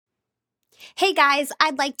Hey guys,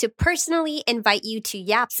 I'd like to personally invite you to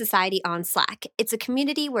Yap Society on Slack. It's a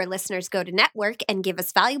community where listeners go to network and give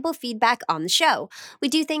us valuable feedback on the show. We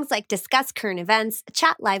do things like discuss current events,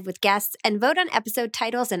 chat live with guests, and vote on episode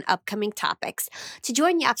titles and upcoming topics. To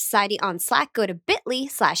join Yap Society on Slack, go to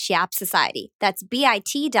bit.ly/Yap Society. That's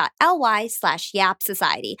bit.ly/Yap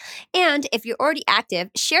Society. And if you're already active,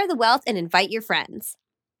 share the wealth and invite your friends.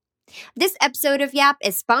 This episode of Yap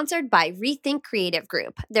is sponsored by Rethink Creative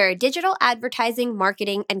Group. They're a digital advertising,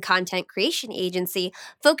 marketing, and content creation agency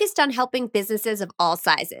focused on helping businesses of all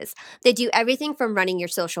sizes. They do everything from running your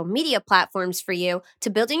social media platforms for you, to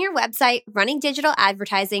building your website, running digital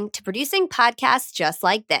advertising, to producing podcasts just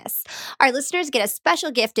like this. Our listeners get a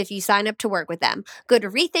special gift if you sign up to work with them. Go to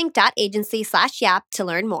rethink.agency/Yap to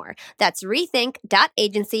learn more. That's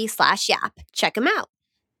rethink.agency/Yap. Check them out.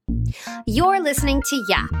 You're listening to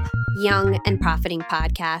Yap, Young and Profiting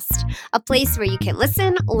Podcast, a place where you can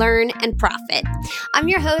listen, learn, and profit. I'm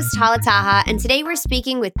your host, Hala Taha, and today we're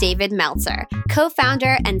speaking with David Meltzer,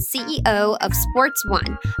 co-founder and CEO of Sports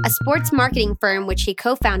One, a sports marketing firm which he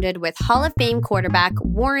co-founded with Hall of Fame quarterback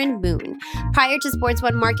Warren Moon. Prior to Sports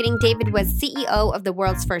One Marketing, David was CEO of the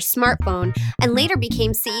world's first smartphone and later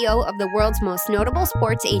became CEO of the world's most notable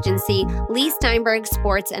sports agency, Lee Steinberg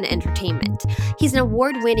Sports and Entertainment. He's an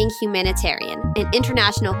award-winning humanitarian, an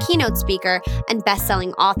international keynote speaker, and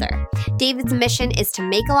best-selling author. David's mission is to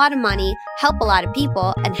make a lot of money, help a lot of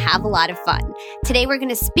people, and have a lot of fun. Today, we're going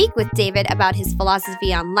to speak with David about his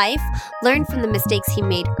philosophy on life, learn from the mistakes he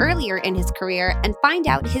made earlier in his career, and find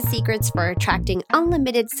out his secrets for attracting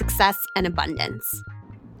unlimited success and abundance.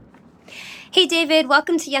 Hey, David,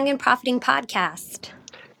 welcome to Young and Profiting Podcast.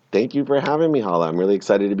 Thank you for having me, Hala. I'm really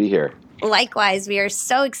excited to be here. Likewise, we are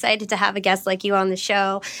so excited to have a guest like you on the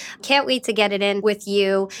show. Can't wait to get it in with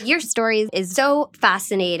you. Your story is so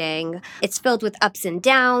fascinating. It's filled with ups and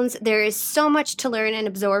downs. There is so much to learn and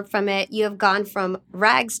absorb from it. You have gone from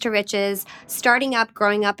rags to riches, starting up,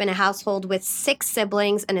 growing up in a household with 6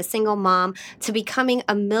 siblings and a single mom, to becoming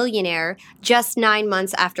a millionaire just 9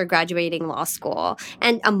 months after graduating law school,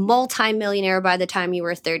 and a multi-millionaire by the time you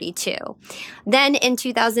were 32. Then in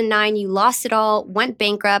 2009, you lost it all, went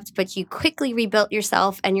bankrupt, but you quickly rebuilt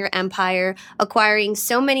yourself and your empire, acquiring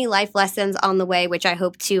so many life lessons on the way, which I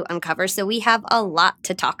hope to uncover. So we have a lot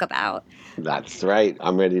to talk about. That's right.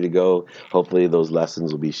 I'm ready to go. Hopefully those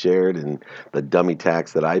lessons will be shared and the dummy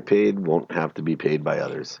tax that I paid won't have to be paid by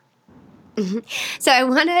others. So I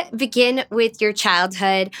want to begin with your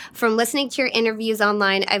childhood. From listening to your interviews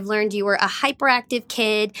online, I've learned you were a hyperactive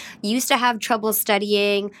kid. You used to have trouble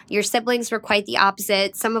studying. Your siblings were quite the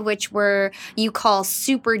opposite, some of which were you call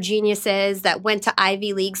super geniuses that went to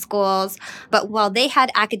Ivy League schools. But while they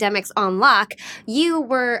had academics on lock, you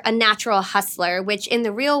were a natural hustler, which in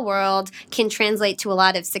the real world can translate to a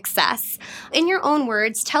lot of success. In your own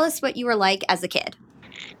words, tell us what you were like as a kid.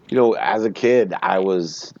 As a kid, I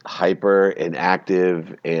was hyper and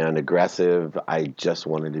active and aggressive. I just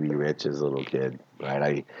wanted to be rich as a little kid,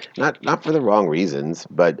 right? Not for the wrong reasons,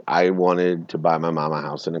 but I wanted to buy my mom a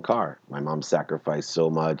house and a car. My mom sacrificed so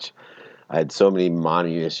much. I had so many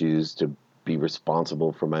money issues to be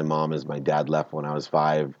responsible for my mom as my dad left when I was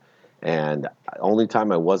 5. And the only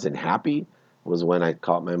time I wasn't happy was when I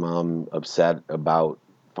caught my mom upset about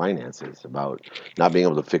finances, about not being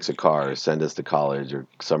able to fix a car or send us to college or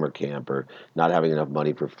summer camp or not having enough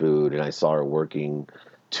money for food. And I saw her working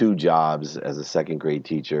 2 jobs as a second grade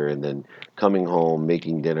teacher and then coming home,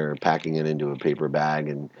 making dinner, packing it into a paper bag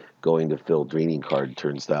and going to fill greeting card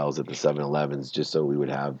turnstiles at the 7-Elevens just so we would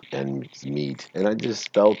have ends meet. And I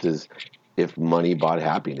just felt as if money bought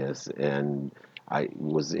happiness. And I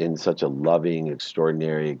was in such a loving,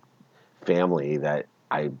 extraordinary family that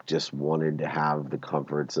I just wanted to have the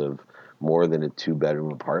comforts of more than a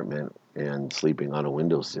 2-bedroom apartment and sleeping on a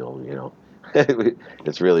windowsill.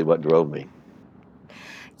 It's really what drove me.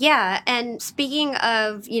 Yeah, and speaking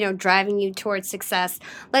of, driving you towards success,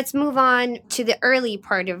 let's move on to the early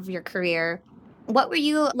part of your career. What were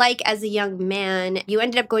you like as a young man? You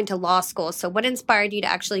ended up going to law school. So what inspired you to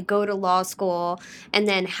actually go to law school? And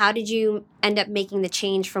then how did you end up making the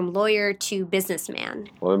change from lawyer to businessman?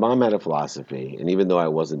 Well, my mom had a philosophy, and even though I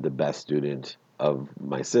wasn't the best student of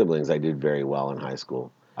my siblings, I did very well in high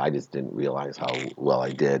school. I just didn't realize how well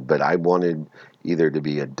I did, but I wanted either to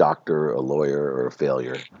be a doctor, a lawyer, or a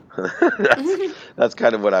failure. that's, that's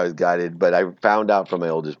kind of what I was guided, but I found out from my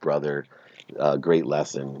oldest brother a great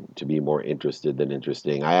lesson to be more interested than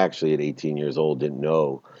interesting. I actually, at 18 years old, didn't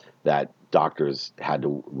know that doctors had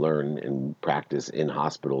to learn and practice in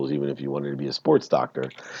hospitals, even if you wanted to be a sports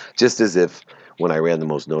doctor. Just as if when I ran the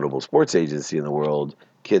most notable sports agency in the world,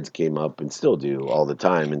 kids came up and still do all the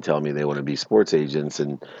time and tell me they want to be sports agents,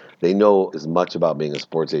 and they know as much about being a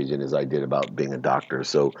sports agent as I did about being a doctor.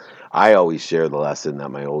 So I always share the lesson that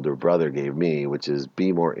my older brother gave me, which is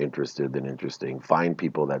be more interested than interesting. Find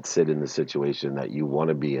people that sit in the situation that you want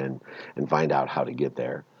to be in and find out how to get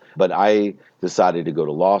there. But I decided to go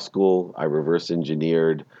to law school. I reverse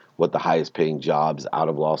engineered what the highest paying jobs out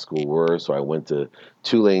of law school were. So I went to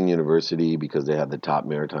Tulane University because they had the top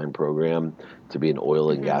maritime program to be an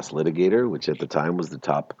oil and Hmm. gas litigator, which at the time was the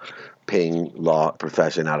top paying law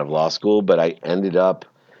profession out of law school. But I ended up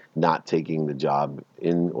not taking the job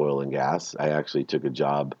in oil and gas. I actually took a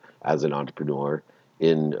job as an entrepreneur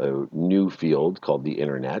in a new field called the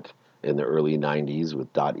internet in the early 90s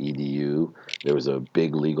with .edu. There was a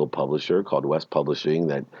big legal publisher called West Publishing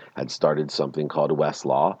that had started something called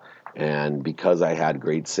Westlaw. And because I had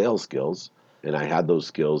great sales skills, and I had those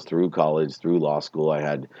skills through college, through law school. I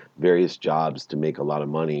had various jobs to make a lot of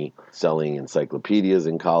money selling encyclopedias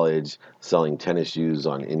in college, selling tennis shoes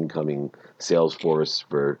on incoming Salesforce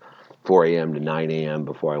for 4 a.m. to 9 a.m.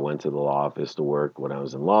 before I went to the law office to work when I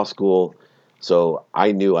was in law school. So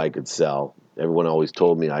I knew I could sell. Everyone always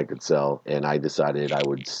told me I could sell, and I decided I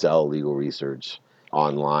would sell legal research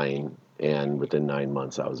online. And within 9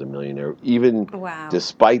 months, I was a millionaire, even Wow.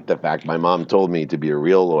 despite the fact my mom told me to be a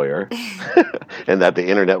real lawyer and that the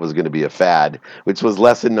internet was going to be a fad, which was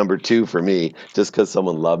lesson number two for me. Just because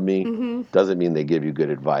someone loved me Hmm. doesn't mean they give you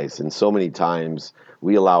good advice. And so many times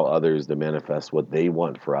we allow others to manifest what they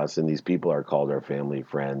want for us. And these people are called our family,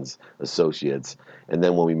 friends, associates. And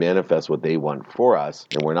then when we manifest what they want for us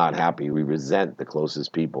and we're not happy, we resent the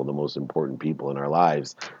closest people, the most important people in our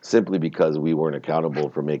lives, simply because we weren't accountable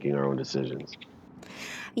for making our own decisions.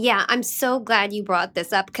 Yeah, I'm so glad you brought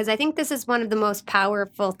this up because I think this is one of the most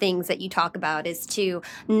powerful things that you talk about is to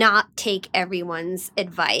not take everyone's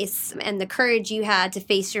advice and the courage you had to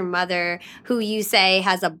face your mother, who you say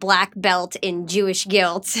has a black belt in Jewish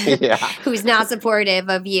guilt, Yeah. who's not supportive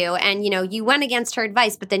of you. And, you went against her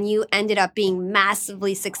advice, but then you ended up being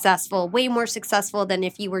massively successful, way more successful than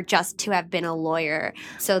if you were just to have been a lawyer.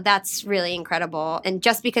 So that's really incredible. And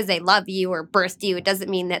just because they love you or birthed you, it doesn't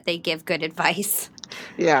mean that they give good advice.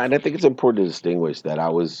 Yeah, and I think it's important to distinguish that I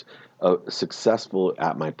was successful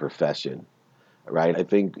at my profession, right? I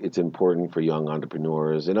think it's important for young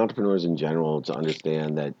entrepreneurs and entrepreneurs in general to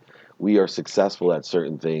understand that we are successful at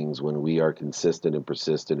certain things when we are consistent and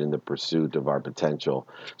persistent in the pursuit of our potential.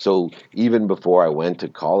 So even before I went to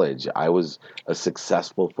college, I was a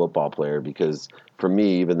successful football player because for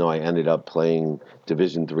me, even though I ended up playing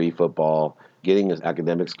Division III football, getting an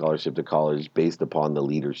academic scholarship to college based upon the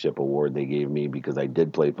leadership award they gave me because I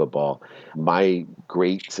did play football, my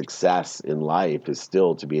great success in life is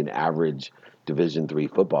still to be an average Division III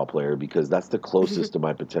football player because that's the closest to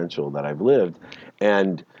my potential that I've lived.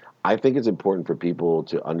 And I think it's important for people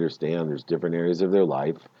to understand there's different areas of their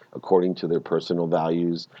life according to their personal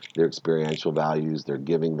values, their experiential values, their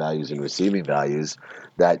giving values, and receiving values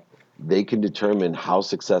that they can determine how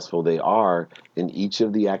successful they are in each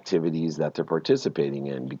of the activities that they're participating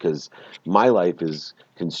in. Because my life is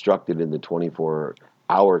constructed in the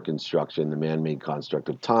 24-hour construction, the man made construct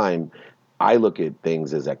of time. I look at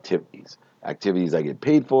things as activities I get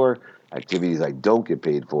paid for, activities I don't get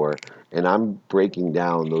paid for, and I'm breaking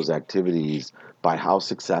down those activities by how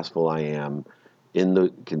successful I am in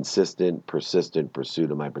the consistent, persistent pursuit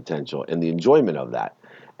of my potential and the enjoyment of that.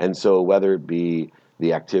 And so, whether it be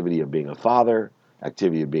the activity of being a father,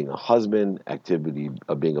 activity of being a husband, activity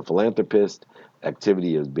of being a philanthropist,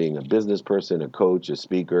 activity of being a business person, a coach, a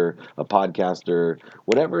speaker, a podcaster,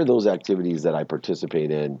 whatever those activities that I participate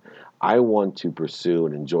in, I want to pursue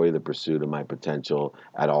and enjoy the pursuit of my potential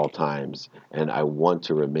at all times. And I want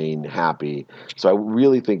to remain happy. So I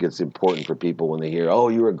really think it's important for people when they hear, oh,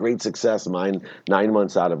 you were a great success, mine 9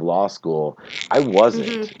 months out of law school. I Hmm.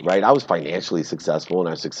 wasn't, right? I was financially successful and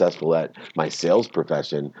I was successful at my sales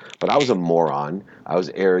profession, but I was a moron. I was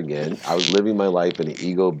arrogant. I was living my life in an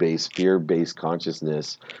ego based, fear based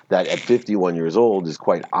consciousness that at 51 years old is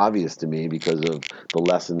quite obvious to me because of the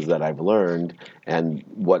lessons that I've learned and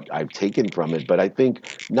what I've taken from it. But I think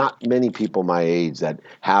not many people my age that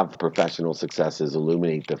have professional successes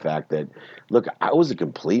illuminate the fact that, look, I was a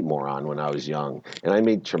complete moron when I was young and I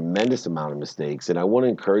made tremendous amount of mistakes. And I want to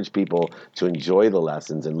encourage people to enjoy the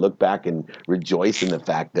lessons and look back and rejoice in the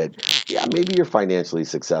fact that, yeah, maybe you're financially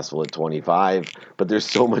successful at 25, but there's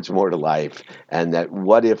so much more to life. And that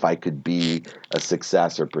what if I could be a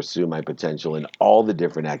success or pursue my potential in all the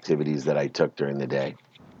different activities that I took during the day?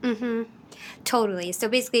 Hmm. Totally. So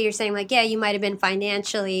basically, you're saying, like, yeah, you might have been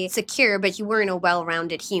financially secure, but you weren't a well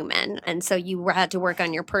rounded human. And so you had to work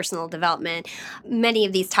on your personal development. Many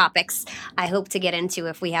of these topics I hope to get into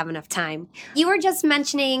if we have enough time. You were just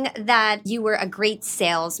mentioning that you were a great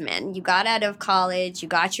salesman. You got out of college, you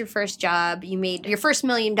got your first job, you made your first $1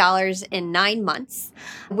 million in 9 months.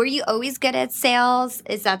 Were you always good at sales?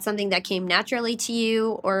 Is that something that came naturally to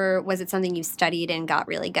you, or was it something you studied and got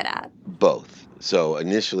really good at? Both. So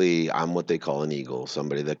initially, I'm what they call an eagle,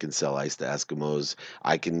 somebody that can sell ice to Eskimos.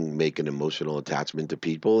 I can make an emotional attachment to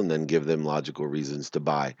people and then give them logical reasons to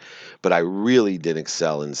buy. But I really didn't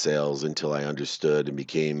excel in sales until I understood and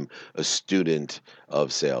became a student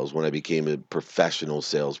of sales, when I became a professional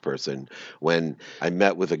salesperson. When I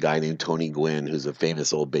met with a guy named Tony Gwynn, who's a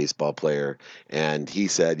famous old baseball player, and he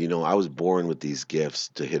said, I was born with these gifts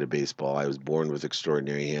to hit a baseball. I was born with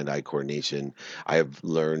extraordinary hand-eye coordination. I have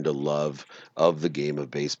learned a love of the game of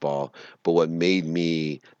baseball. But what made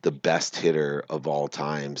me the best hitter of all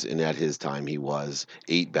times, and at his time he was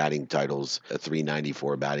 8 batting titles, a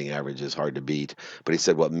 394 batting average is hard to beat. But he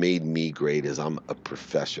said, what made me great is I'm a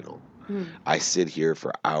professional. Mm. I sit here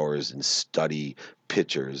for hours and study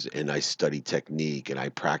pitchers and I study technique and I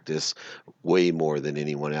practice way more than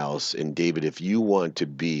anyone else. And David, if you want to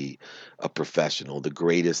be a professional, the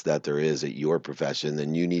greatest that there is at your profession,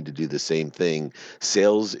 then you need to do the same thing.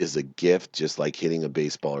 Sales is a gift, just like hitting a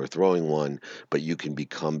baseball or throwing one, but you can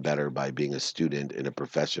become better by being a student and a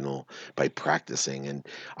professional by practicing. And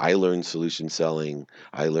I learned solution selling,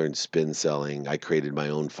 I learned spin selling, I created my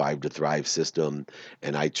own Five to Thrive system,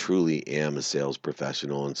 and I truly am a sales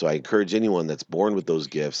professional. And so I encourage anyone that's born with those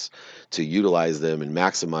gifts to utilize them and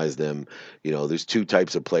maximize them. There's two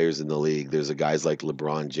types of players in the league. There's the guys like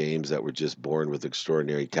LeBron James that were just born with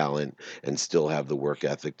extraordinary talent and still have the work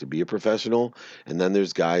ethic to be a professional. And then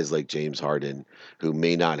there's guys like James Harden who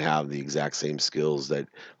may not have the exact same skills that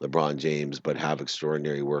LeBron James, but have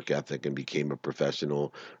extraordinary work ethic and became a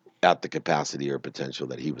professional at the capacity or potential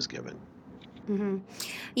that he was given. Hmm.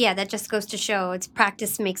 Yeah, that just goes to show it's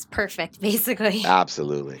practice makes perfect, basically.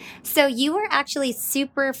 Absolutely. So you were actually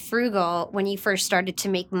super frugal when you first started to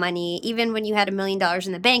make money. Even when you had $1 million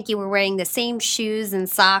in the bank, you were wearing the same shoes and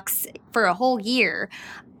socks for a whole year.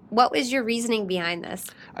 What was your reasoning behind this?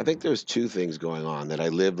 I think there's two things going on that I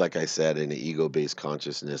lived, like I said, in an ego-based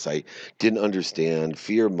consciousness. I didn't understand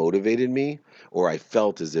fear motivated me, or I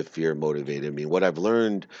felt as if fear motivated me. What I've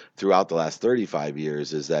learned throughout the last 35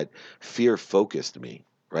 years is that fear focused me.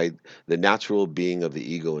 Right? The natural being of the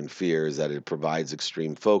ego and fear is that it provides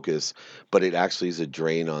extreme focus, but it actually is a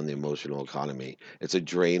drain on the emotional economy. It's a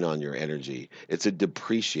drain on your energy. It's a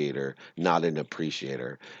depreciator, not an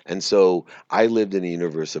appreciator. And so I lived in a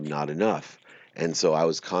universe of not enough. And so I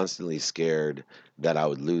was constantly scared that I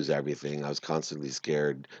would lose everything. I was constantly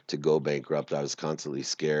scared to go bankrupt. I was constantly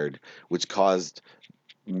scared, which caused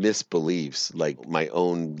misbeliefs. Like my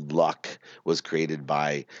own luck was created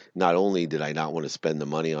by, not only did I not want to spend the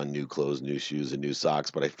money on new clothes, new shoes, and new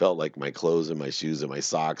socks, but I felt like my clothes and my shoes and my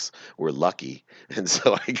socks were lucky. And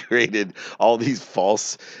so I created all these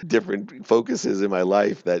false different focuses in my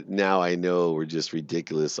life that now I know were just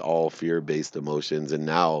ridiculous, all fear-based emotions. And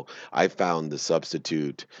now I found the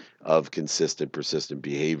substitute of consistent, persistent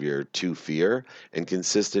behavior to fear, and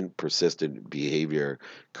consistent, persistent behavior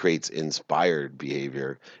creates inspired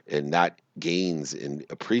behavior, and that gains and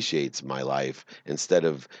appreciates my life instead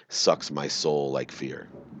of sucks my soul like fear.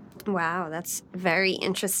 Wow, that's very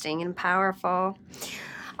interesting and powerful.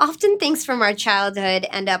 Often things from our childhood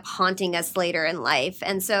end up haunting us later in life.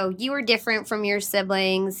 And so you were different from your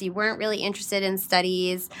siblings. You weren't really interested in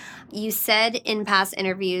studies. You said in past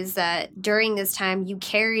interviews that during this time you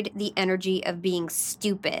carried the energy of being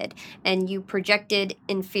stupid and you projected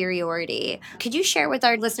inferiority. Could you share with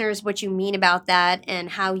our listeners what you mean about that and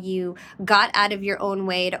how you got out of your own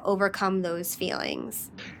way to overcome those feelings?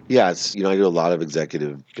 Yes, I do a lot of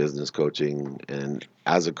executive business coaching, and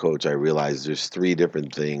as a coach, I realized there's three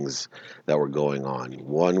different things that were going on.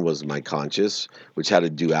 One was my conscious, which had a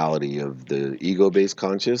duality of the ego-based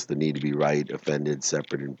conscious, the need to be right, offended,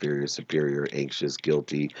 separate, inferior, superior, anxious,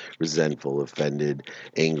 guilty, resentful, offended,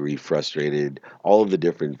 angry, frustrated, all of the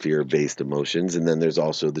different fear-based emotions. And then there's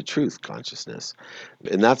also the truth consciousness.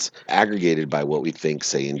 And that's aggregated by what we think,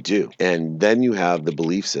 say, and do. And then you have the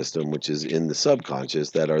belief system, which is in the subconscious,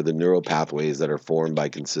 that are the neural pathways that are formed by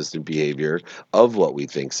consistent behavior of what we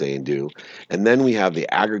think, say, and do. And then we have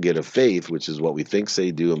the aggregate of faith, which is what we think, say,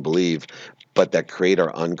 do, and believe, but that create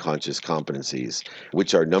our unconscious competencies,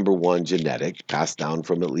 which are number one, genetic, passed down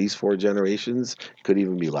from at least 4 generations, could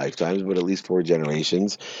even be lifetimes, but at least 4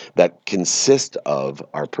 generations, that consist of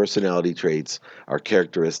our personality traits, our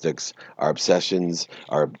characteristics, our obsessions,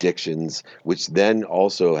 our addictions, which then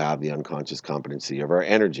also have the unconscious competency of our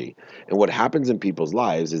energy. And what happens in people's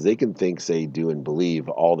lives is they can think, say, do, and believe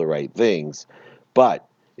all the right things, but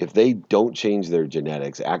if they don't change their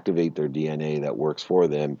genetics, activate their DNA that works for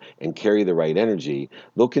them, and carry the right energy,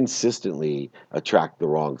 they'll consistently attract the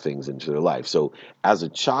wrong things into their life. So, as a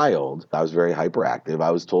child, I was very hyperactive. I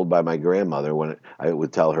was told by my grandmother when I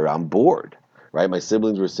would tell her, I'm bored. Right? My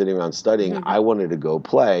siblings were sitting around studying. I wanted to go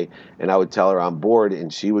play, and I would tell her I'm bored,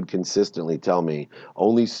 and she would consistently tell me,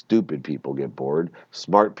 only stupid people get bored.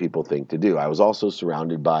 Smart people think to do. I was also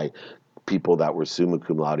surrounded by people that were summa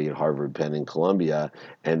cum laude at Harvard, Penn, and Columbia,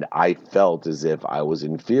 and I felt as if I was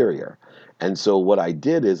inferior. And so what I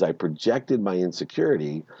did is I projected my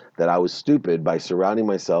insecurity that I was stupid by surrounding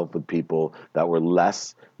myself with people that were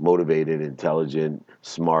less motivated, intelligent,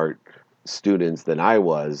 smart students than I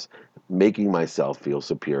was, making myself feel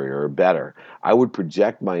superior or better. I would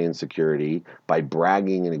project my insecurity by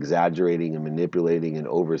bragging and exaggerating and manipulating and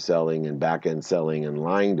overselling and back end selling and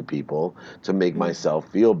lying to people to make myself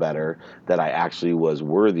feel better that I actually was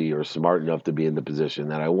worthy or smart enough to be in the position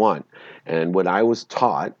that I want. And when I was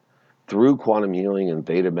taught through quantum healing and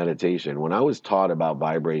theta meditation, when I was taught about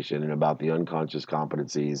vibration and about the unconscious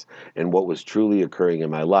competencies and what was truly occurring in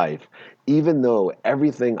my life, even though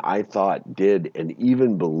everything I thought, did, and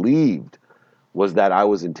even believed was that I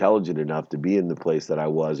was intelligent enough to be in the place that I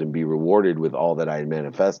was and be rewarded with all that I had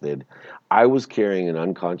manifested, I was carrying an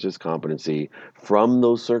unconscious competency from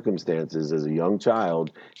those circumstances as a young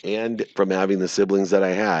child and from having the siblings that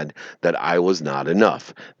I had, that I was not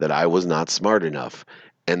enough, that I was not smart enough.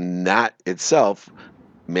 And that itself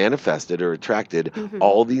manifested or attracted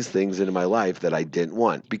all these things into my life that I didn't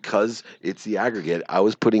want, because it's the aggregate. I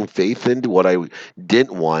was putting faith into what I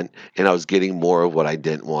didn't want, and I was getting more of what I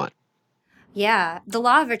didn't want. Yeah, the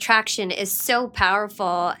law of attraction is so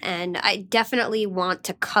powerful, and I definitely want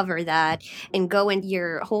to cover that and go into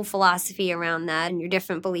your whole philosophy around that and your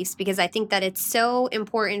different beliefs, because I think that it's so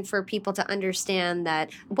important for people to understand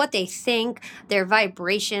that what they think, their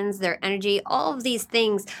vibrations, their energy, all of these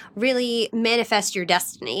things really manifest your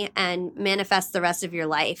destiny and manifest the rest of your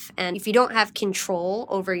life. And if you don't have control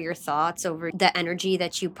over your thoughts, over the energy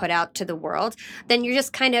that you put out to the world, then you're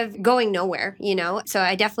just kind of going nowhere, you know? So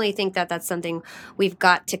I definitely think that that's something we've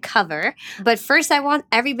got to cover. But first, I want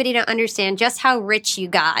everybody to understand just how rich you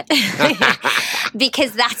got,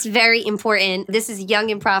 because that's very important. This is Young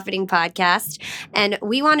and Profiting Podcast, and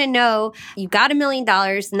we want to know, you got $1 million,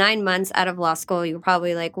 9 months out of law school. You were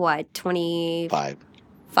probably like, what, 25?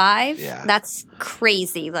 Yeah. That's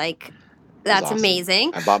crazy. Like, that's awesome.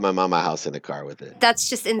 Amazing. I bought my mom a house and a car with it. That's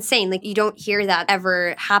just insane. Like, you don't hear that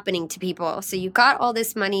ever happening to people. So you got all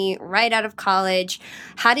this money right out of college.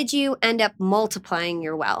 How did you end up multiplying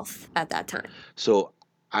your wealth at that time? So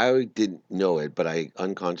I didn't know it, but I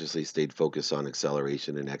unconsciously stayed focused on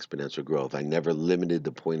acceleration and exponential growth. I never limited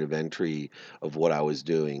the point of entry of what I was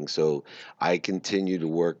doing. So I continued to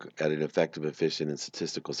work at an effective, efficient, and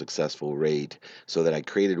statistical successful rate, so that I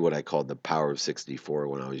created what I called the power of 64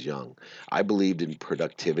 when I was young. I believed in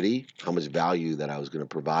productivity, how much value that I was going to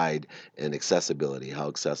provide, and accessibility. How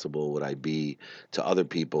accessible would I be to other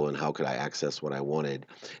people, and how could I access what I wanted?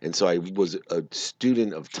 And so I was a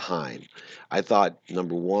student of time. I thought,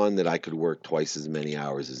 number one, that I could work twice as many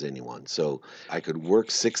hours as anyone. So I could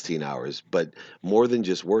work 16 hours, but more than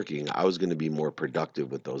just working, I was going to be more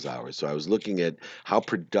productive with those hours. So I was looking at how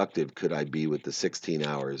productive could I be with the 16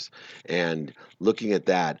 hours. And looking at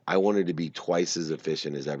that, I wanted to be twice as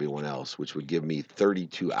efficient as everyone else, which would give me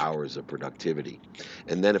 32 hours of productivity.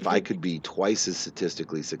 And then if I could be twice as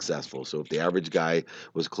statistically successful, so if the average guy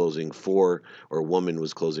was closing 4, or woman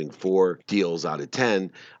was closing 4 deals out of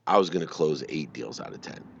 10, I was going to close 8 deals out of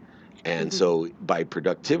 10. And so by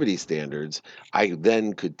productivity standards, I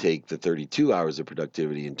then could take the 32 hours of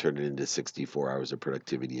productivity and turn it into 64 hours of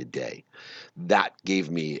productivity a day. That gave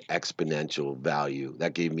me exponential value.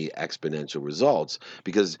 That gave me exponential results,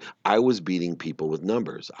 because I was beating people with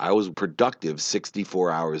numbers. I was productive 64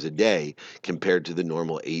 hours a day compared to the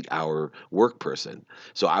normal 8-hour work person.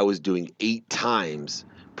 So I was doing 8 times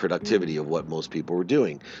productivity of what most people were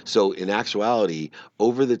doing. So in actuality,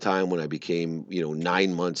 over the time when I became,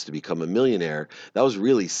 9 months to become a millionaire, that was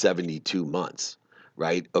really 72 months.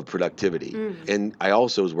 right, of productivity. Mm. And I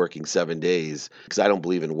also was working 7 days because I don't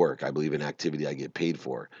believe in work. I believe in activity I get paid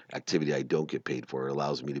for. Activity I don't get paid for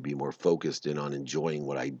allows me to be more focused in on enjoying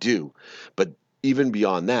what I do. But even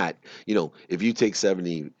beyond that, if you take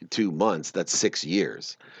 72 months, that's 6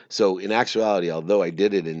 years. So in actuality, although I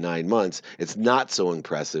did it in 9 months, it's not so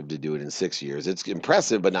impressive to do it in 6 years. It's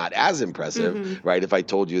impressive, but not as impressive, Hmm. right? If I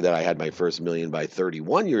told you that I had my first million by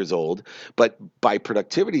 31 years old, but by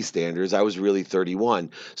productivity standards, I was really 31.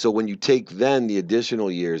 So when you take then the additional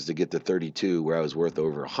years to get to 32, where I was worth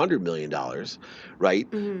over $100 million, right?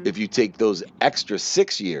 Hmm. If you take those extra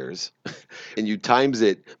 6 years and you times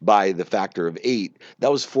it by the factor of 8, that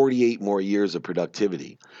was 48 more years of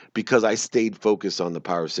productivity because I stayed focused on the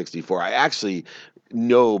power of 64. I actually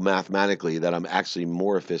know mathematically that I'm actually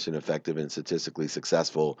more efficient, effective, and statistically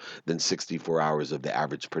successful than 64 hours of the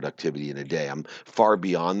average productivity in a day. I'm far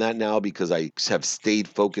beyond that now because I have stayed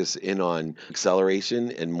focused in on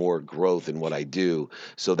acceleration and more growth in what I do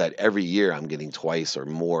so that every year I'm getting twice or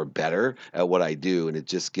more better at what I do. And it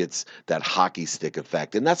just gets that hockey stick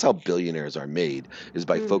effect. And that's how billionaires are made, is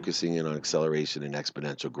by Mm. focusing in on acceleration and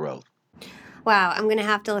exponential growth. Wow, I'm going to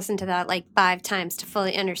have to listen to that like 5 times to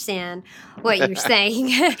fully understand what you're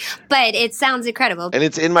saying. But it sounds incredible. And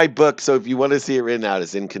it's in my book. So if you want to see it written out,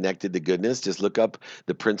 it's in Connected to Goodness. Just look up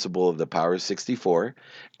the principle of the power of 64,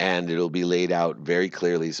 and it'll be laid out very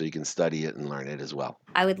clearly so you can study it and learn it as well.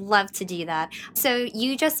 I would love to do that. So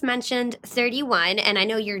you just mentioned 31, and I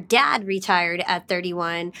know your dad retired at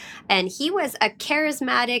 31, and he was a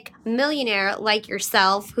charismatic millionaire like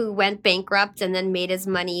yourself who went bankrupt and then made his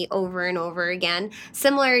money over and over again,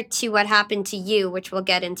 similar to what happened to you, which we'll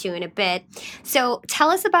get into in a bit. So tell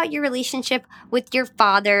us about your relationship with your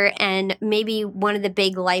father and maybe one of the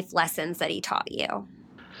big life lessons that he taught you.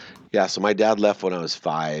 Yeah, so my dad left when I was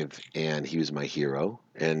 5, and he was my hero,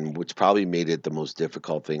 and which probably made it the most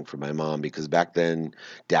difficult thing for my mom because back then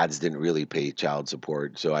dads didn't really pay child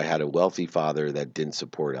support. So I had a wealthy father that didn't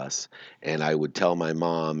support us, and I would tell my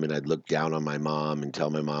mom, and I'd look down on my mom and tell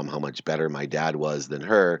my mom how much better my dad was than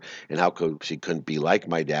her, and how she couldn't be like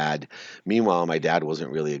my dad. Meanwhile, my dad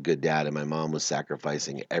wasn't really a good dad, and my mom was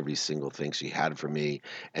sacrificing every single thing she had for me,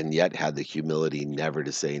 and yet had the humility never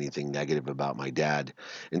to say anything negative about my dad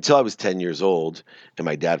until I was 10 years old and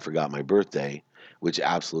my dad forgot my birthday, which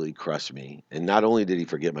absolutely crushed me. And not only did he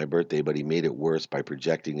forget my birthday, but he made it worse by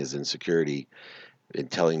projecting his insecurity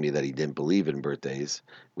and telling me that he didn't believe in birthdays,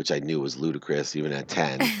 which I knew was ludicrous even at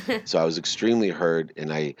 10. So I was extremely hurt,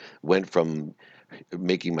 and I went from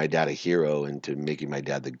making my dad a hero into making my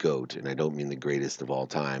dad the goat. And I don't mean the greatest of all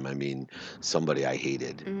time. I mean somebody I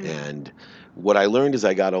hated. Mm. And what I learned as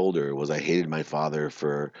I got older was I hated my father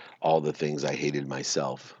for all the things I hated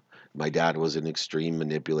myself. My dad was an extreme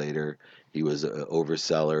manipulator. He was an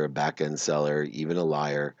overseller, a back end seller, even a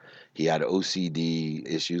liar. He had OCD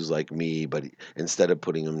issues like me, but instead of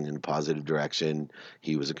putting him in a positive direction,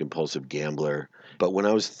 he was a compulsive gambler. But when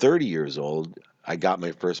I was 30 years old, I got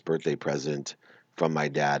my first birthday present from my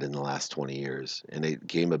dad in the last 20 years. And it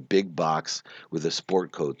came a big box with a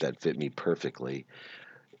sport coat that fit me perfectly.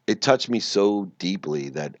 It touched me so deeply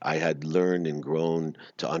that I had learned and grown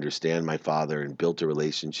to understand my father and built a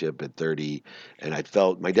relationship at 30. And I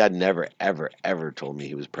felt my dad never, ever, ever told me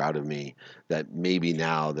he was proud of me, that maybe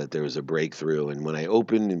now that there was a breakthrough. And when I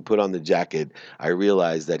opened and put on the jacket, I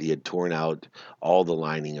realized that he had torn out all the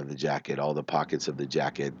lining of the jacket, all the pockets of the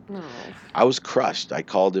jacket. Oh. I was crushed. I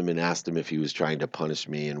called him and asked him if he was trying to punish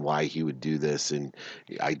me and why he would do this. And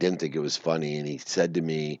I didn't think it was funny. And he said to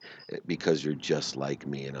me, because you're just like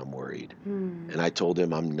me and I'm worried. Hmm. And I told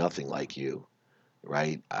him, I'm nothing like you,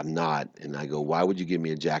 right? I'm not. And I go, why would you give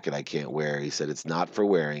me a jacket I can't wear? He said, it's not for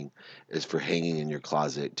wearing, it's for hanging in your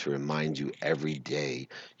closet to remind you every day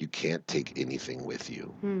you can't take anything with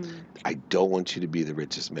you. Hmm. I don't want you to be the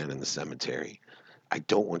richest man in the cemetery. I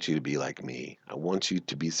don't want you to be like me. I want you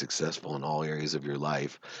to be successful in all areas of your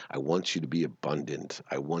life. I want you to be abundant.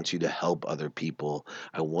 I want you to help other people.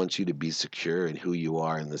 I want you to be secure in who you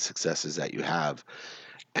are and the successes that you have.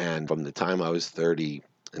 And from the time I was 30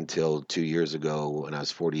 until 2 years ago when I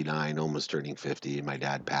was 49, almost turning 50, and my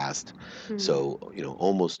dad passed. Hmm. So,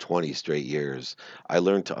 almost 20 straight years, I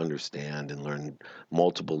learned to understand and learn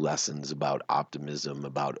multiple lessons about optimism,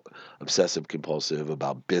 about obsessive compulsive,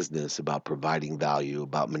 about business, about providing value,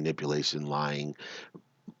 about manipulation, lying.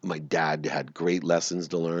 My dad had great lessons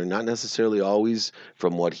to learn, not necessarily always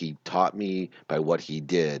from what he taught me by what he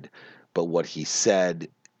did, but what he said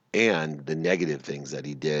and the negative things that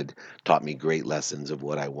he did taught me great lessons of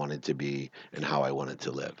what I wanted to be and how I wanted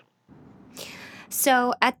to live.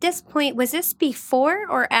 So at this point, was this before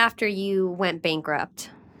or after you went bankrupt?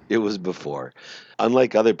 It was before.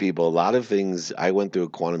 Unlike other people, a lot of things, I went through a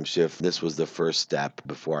quantum shift. This was the first step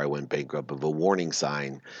before I went bankrupt of a warning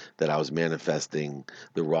sign that I was manifesting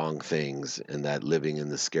the wrong things and that living in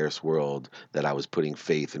the scarce world, that I was putting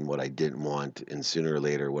faith in what I didn't want. And sooner or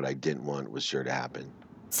later, what I didn't want was sure to happen.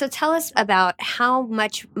 So tell us about how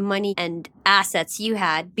much money and assets you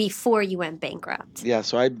had before you went bankrupt. Yeah,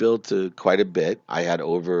 so I built quite a bit. I had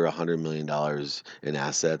over $100 million in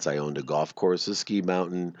assets. I owned a golf course, a ski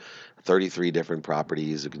mountain, 33 different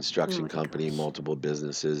properties, a Oh construction my company, gosh. multiple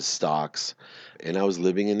businesses, stocks, and I was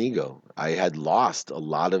living in ego. I had lost a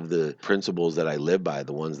lot of the principles that I lived by,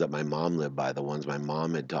 the ones that my mom lived by, the ones my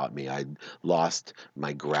mom had taught me. I'd lost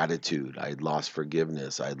my gratitude. I'd lost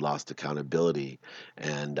forgiveness. I'd lost accountability,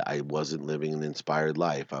 and I wasn't living an inspired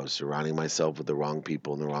life. I was surrounding myself with the wrong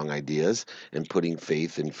people and the wrong ideas and putting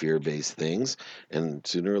faith in fear-based things. And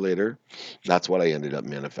sooner or later, that's what I ended up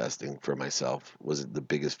manifesting for myself, was the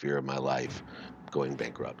biggest fear of my life, going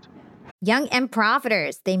bankrupt. Young and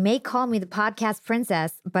Profiters, they may call me the podcast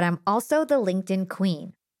princess, but I'm also the LinkedIn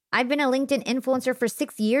queen. I've been a LinkedIn influencer for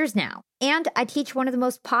 6 years now, and I teach one of the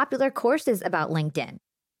most popular courses about LinkedIn.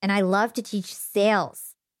 And I love to teach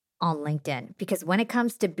sales on LinkedIn because when it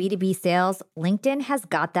comes to B2B sales, LinkedIn has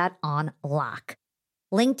got that on lock.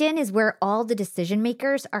 LinkedIn is where all the decision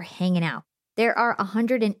makers are hanging out. There are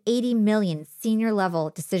 180 million senior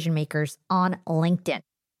level decision makers on LinkedIn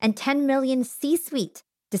and 10 million C-suite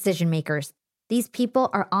decision makers. These people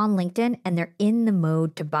are on LinkedIn and they're in the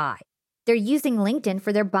mode to buy. They're using LinkedIn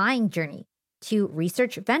for their buying journey, to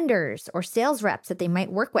research vendors or sales reps that they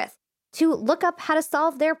might work with, to look up how to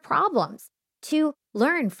solve their problems, to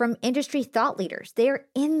learn from industry thought leaders. They are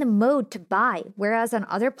in the mode to buy, whereas on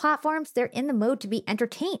other platforms, they're in the mode to be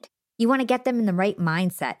entertained. You want to get them in the right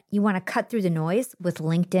mindset. You want to cut through the noise with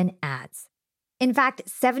LinkedIn ads. In fact,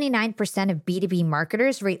 79% of B2B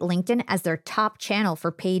marketers rate LinkedIn as their top channel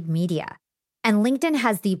for paid media. And LinkedIn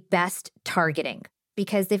has the best targeting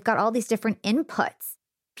because they've got all these different inputs.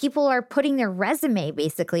 People are putting their resume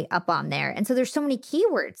basically up on there. And so there's so many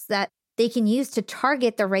keywords that they can use to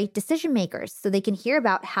target the right decision makers so they can hear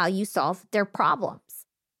about how you solve their problems.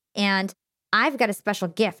 And I've got a special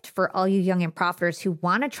gift for all you young and profiters who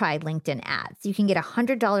want to try LinkedIn ads. You can get a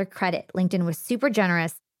 $100 credit. LinkedIn was super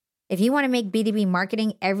generous. If you want to make B2B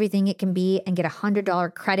marketing everything it can be and get a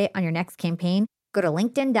 $100 credit on your next campaign, go to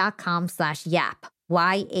linkedin.com/yap,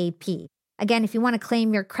 Y-A-P. Again, if you want to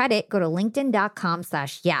claim your credit, go to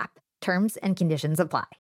linkedin.com/yap. Terms and conditions apply.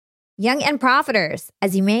 Young and Profiters,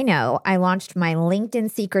 as you may know, I launched my LinkedIn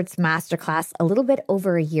Secrets Masterclass a little bit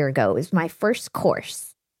over a year ago. It was my first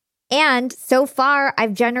course. And so far,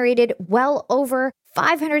 I've generated well over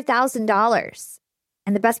 $500,000.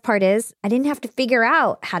 And the best part is I didn't have to figure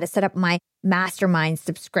out how to set up my mastermind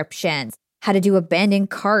subscriptions, how to do abandoned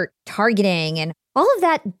cart targeting, and all of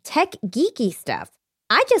that tech geeky stuff.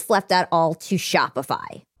 I just left that all to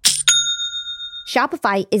Shopify.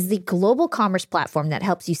 Shopify is the global commerce platform that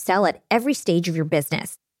helps you sell at every stage of your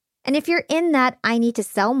business. And if you're in that I need to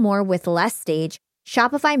sell more with less stage,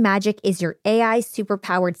 Shopify Magic is your AI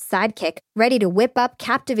superpowered sidekick ready to whip up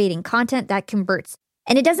captivating content that converts.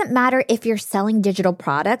 And it doesn't matter if you're selling digital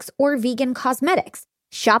products or vegan cosmetics.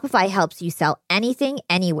 Shopify helps you sell anything,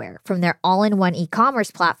 anywhere, from their all-in-one e-commerce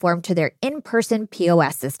platform to their in-person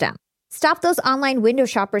POS system. Stop those online window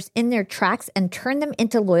shoppers in their tracks and turn them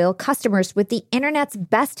into loyal customers with the internet's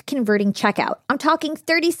best converting checkout. I'm talking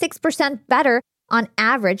 36% better on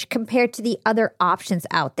average compared to the other options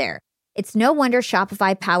out there. It's no wonder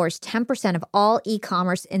Shopify powers 10% of all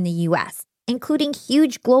e-commerce in the US, including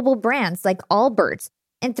huge global brands like Allbirds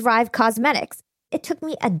and Thrive Cosmetics. It took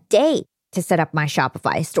me a day to set up my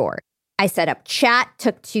Shopify store. I set up chat,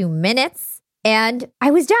 took 2 minutes, and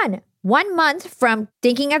I was done. 1 month from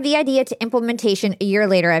thinking of the idea to implementation, a year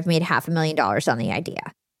later, I've made $500,000 on the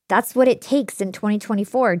idea. That's what it takes in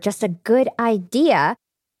 2024, just a good idea,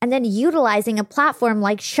 and then utilizing a platform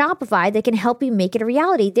like Shopify that can help you make it a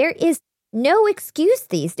reality. There is no excuse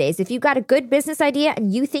these days. If you've got a good business idea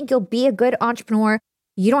and you think you'll be a good entrepreneur,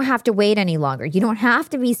 you don't have to wait any longer. You don't have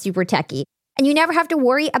to be super techie, and you never have to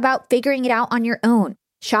worry about figuring it out on your own.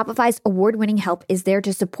 Shopify's award-winning help is there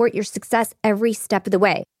to support your success every step of the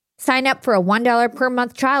way. Sign up for a $1 per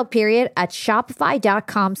month trial period at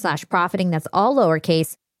shopify.com/profiting. That's all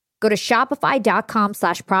lowercase. Go to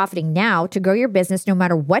shopify.com/profiting now to grow your business no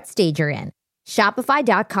matter what stage you're in.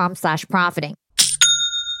 Shopify.com/profiting.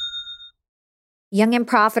 Young and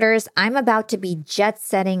Profiters, I'm about to be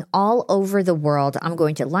jet-setting all over the world. I'm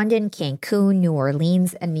going to London, Cancun, New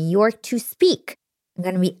Orleans, and New York to speak. I'm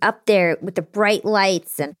going to be up there with the bright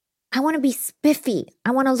lights, and I want to be spiffy.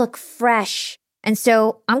 I want to look fresh. And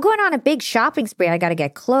so I'm going on a big shopping spree. I got to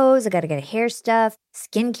get clothes, I got to get hair stuff,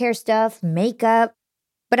 skincare stuff, makeup.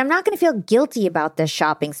 But I'm not going to feel guilty about this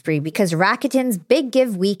shopping spree because Rakuten's Big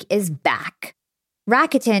Give Week is back.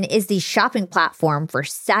 Rakuten is the shopping platform for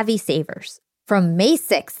savvy savers. From May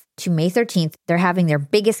 6th to May 13th, they're having their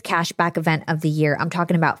biggest cashback event of the year. I'm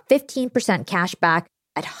talking about 15% cashback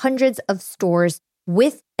at hundreds of stores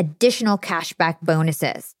with additional cashback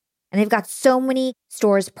bonuses. And they've got so many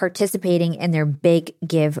stores participating in their Big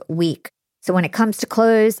Give Week. So when it comes to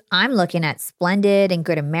clothes, I'm looking at Splendid and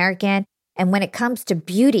Good American. And when it comes to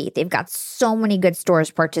beauty, they've got so many good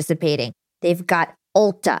stores participating. They've got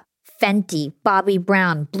Ulta, Fenty, Bobbi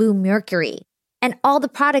Brown, Blue Mercury, and all the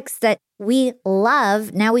products that we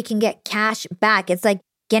love. Now we can get cash back. It's like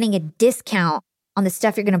getting a discount on the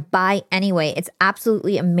stuff you're going to buy anyway. It's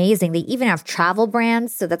absolutely amazing. They even have travel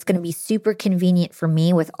brands, so that's going to be super convenient for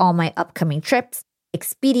me with all my upcoming trips.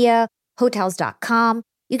 Expedia, Hotels.com.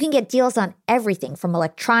 You can get deals on everything from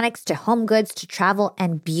electronics to home goods to travel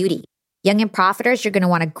and beauty. Young and profiters, you're going to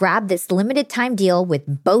want to grab this limited time deal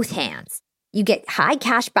with both hands. You get high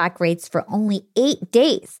cashback rates for only 8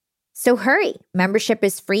 days. So hurry. Membership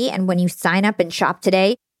is free, and when you sign up and shop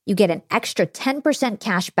today, you get an extra 10%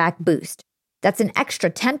 cashback boost. That's an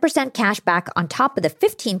extra 10% cashback on top of the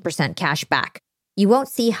 15% cashback. You won't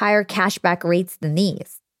see higher cashback rates than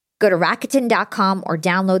these. Go to Rakuten.com or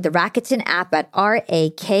download the Rakuten app at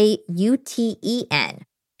Rakuten.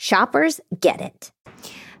 Shoppers get it.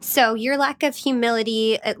 So your lack of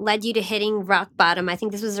humility, it led you to hitting rock bottom. I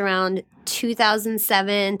think this was around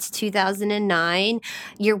 2007 to 2009.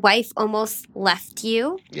 Your wife almost left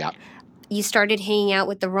you. Yeah. You started hanging out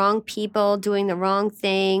with the wrong people, doing the wrong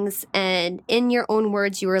things, and in your own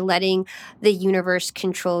words, you were letting the universe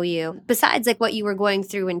control you. Besides like what you were going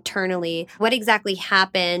through internally, what exactly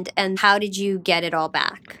happened and how did you get it all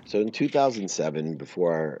back? So in 2007,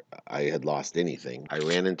 before I had lost anything, I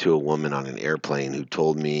ran into a woman on an airplane who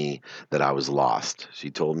told me that I was lost. She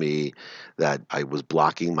told me that I was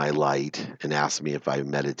blocking my light and asked me if I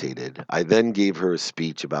meditated. I then gave her a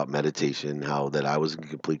speech about meditation, how that I was in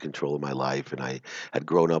complete control of my life and I had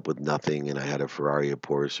grown up with nothing and I had a Ferrari, a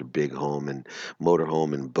Porsche, a big home and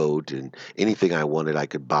motorhome and boat and anything I wanted I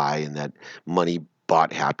could buy, and that money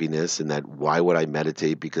bought happiness, and that why would I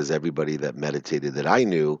meditate, because everybody that meditated that I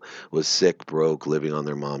knew was sick, broke, living on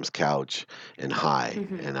their mom's couch and high.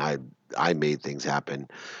 And I made things happen.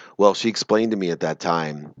 Well, she explained to me at that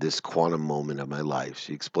time this quantum moment of my life.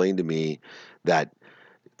 She explained to me that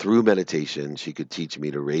through meditation, she could teach me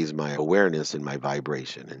to raise my awareness and my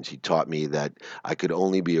vibration. And she taught me that I could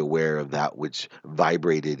only be aware of that which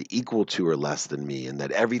vibrated equal to or less than me, and that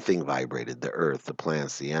everything vibrated: the earth, the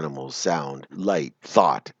plants, the animals, sound, light,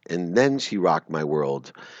 thought. And then she rocked my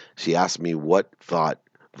world. She asked me what thought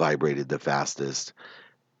vibrated the fastest,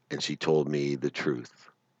 and she told me the truth.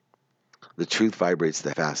 The truth vibrates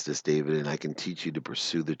the fastest, David, and I can teach you to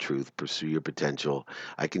pursue the truth, pursue your potential.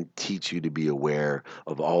 I can teach you to be aware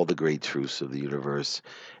of all the great truths of the universe,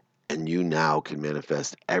 and you now can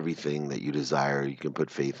manifest everything that you desire. You can put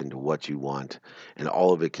faith into what you want, and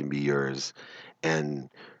all of it can be yours. And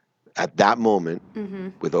at that moment,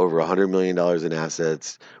 with over $100 million in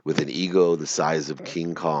assets, with an ego the size of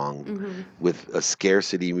King Kong, with a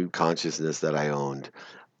scarcity consciousness that I owned,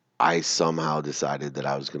 I somehow decided that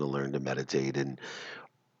I was going to learn to meditate. And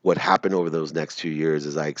what happened over those next 2 years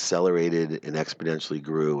is I accelerated and exponentially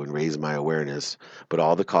grew and raised my awareness. But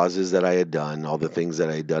all the causes that I had done, all the things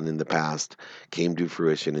that I had done in the past, came to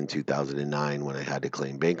fruition in 2009 when I had to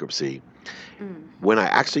claim bankruptcy. When I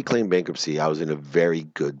actually claimed bankruptcy, I was in a very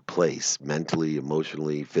good place, mentally,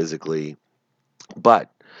 emotionally, physically.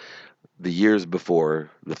 But the years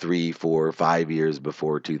before, the 3, 4, 5 years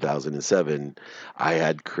before 2007, I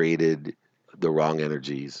had created the wrong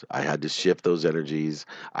energies. I had to shift those energies.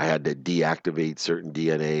 I had to deactivate certain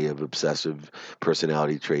DNA of obsessive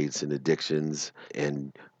personality traits and addictions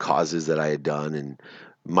and causes that I had done. And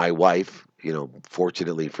my wife,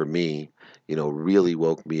 fortunately for me, really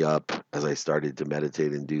woke me up as I started to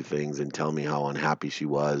meditate and do things and tell me how unhappy she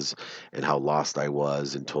was and how lost I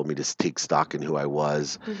was, and told me to take stock in who I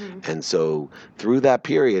was. And so through that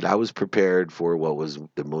period, I was prepared for what was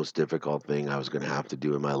the most difficult thing I was going to have to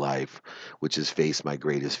do in my life, which is face my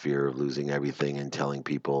greatest fear of losing everything and telling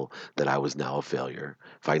people that I was now a failure,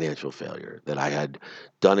 financial failure, that I had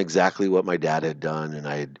done exactly what my dad had done, and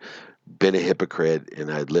I had been a hypocrite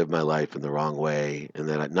and I'd lived my life in the wrong way. And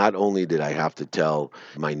then not only did I have to tell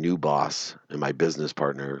my new boss and my business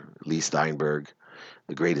partner, Lee Steinberg,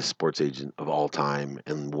 the greatest sports agent of all time,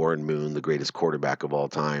 and Warren Moon, the greatest quarterback of all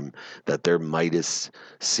time, that their Midas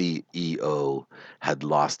CEO had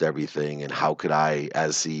lost everything. And how could I,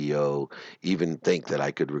 as CEO, even think that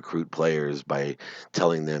I could recruit players by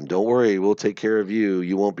telling them, don't worry, we'll take care of you.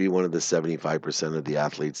 You won't be one of the 75% of the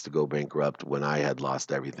athletes to go bankrupt, when I had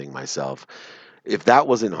lost everything myself. If that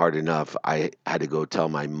wasn't hard enough, I had to go tell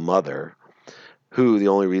my mother, who the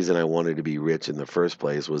only reason I wanted to be rich in the first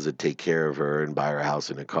place was to take care of her and buy her a house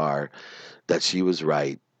and a car, that she was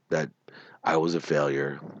right, that I was a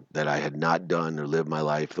failure, that I had not done or lived my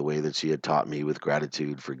life the way that she had taught me, with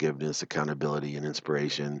gratitude, forgiveness, accountability, and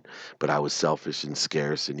inspiration. But I was selfish and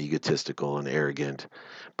scarce and egotistical and arrogant.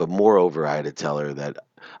 But moreover, I had to tell her that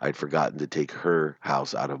I'd forgotten to take her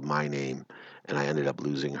house out of my name, and I ended up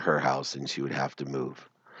losing her house, and she would have to move.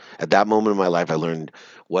 At that moment in my life, I learned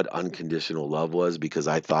what unconditional love was, because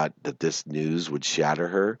I thought that this news would shatter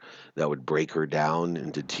her, that would break her down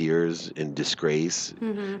into tears and disgrace.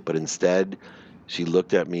 Mm-hmm. But instead, she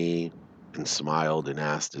looked at me and smiled and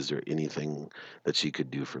asked, is there anything that she could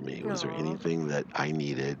do for me? Was there Aw. anything that I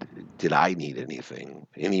needed? Did I need anything?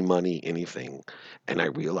 Any money, anything? And I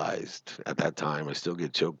realized at that time, I still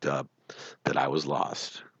get choked up, that I was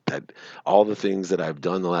lost. That all the things that I've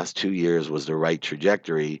done the last 2 years was the right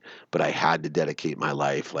trajectory, but I had to dedicate my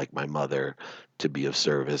life, like my mother, to be of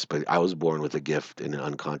service. But I was born with a gift and an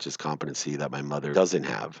unconscious competency that my mother doesn't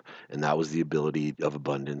have, and that was the ability of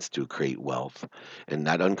abundance to create wealth. And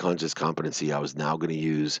that unconscious competency I was now going to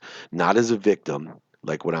use, not as a victim,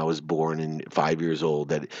 like when I was born and 5 years old,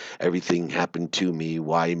 that everything happened to me.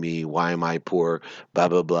 Why me? Why am I poor? Blah,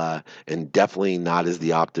 blah, blah. And definitely not as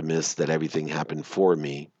the optimist that everything happened for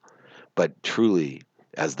me, but truly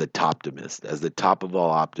as the toptimist, as the top of all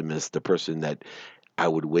optimists, the person that I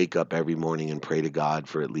would wake up every morning and pray to God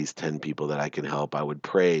for at least 10 people that I can help. I would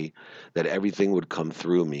pray that everything would come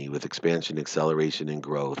through me with expansion, acceleration, and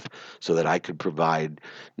growth, so that I could provide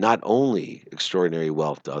not only extraordinary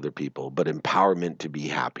wealth to other people, but empowerment to be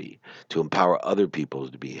happy, to empower other people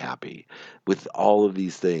to be happy. With all of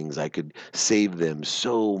these things, I could save them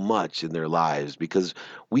so much in their lives, because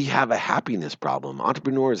we have a happiness problem.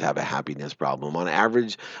 Entrepreneurs have a happiness problem. On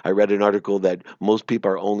average, I read an article that most people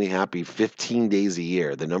are only happy 15 days a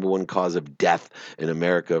year. The number one cause of death in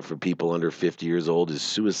America for people under 50 years old is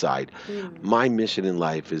suicide. Mm. My mission in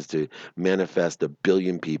life is to manifest 1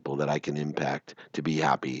 billion people that I can impact to be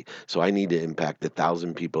happy. So I need to impact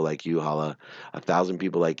 1,000 people like you, Hala, 1,000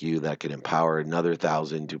 people like you that can empower another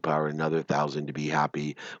 1,000 to power another 1,000 to be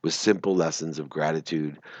happy, with simple lessons of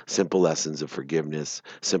gratitude, simple lessons of forgiveness,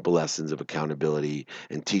 simple lessons of accountability,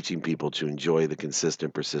 and teaching people to enjoy the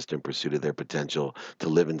consistent, persistent pursuit of their potential, to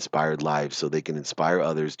live inspired lives so they can inspire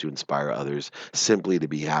others to inspire others, simply to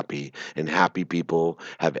be happy. And happy people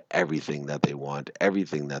have everything that they want,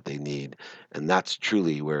 everything that they need. And that's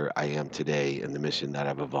truly where I am today, and the mission that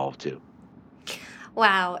I've evolved to.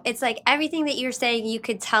 Wow. It's like everything that you're saying, you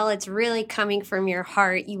could tell it's really coming from your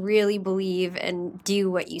heart. You really believe and do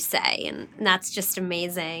what you say. And that's just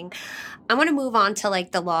amazing. I want to move on to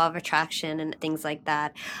like the law of attraction and things like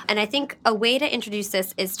that. And I think a way to introduce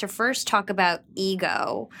this is to first talk about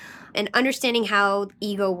ego and understanding how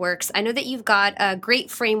ego works. I know that you've got a great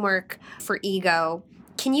framework for ego.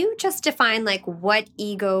 Can you just define like what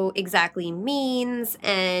ego exactly means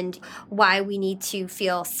and why we need to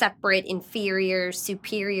feel separate, inferior,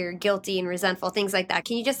 superior, guilty, and resentful, things like that?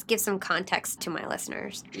 Can you just give some context to my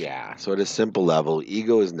listeners? Yeah. So at a simple level,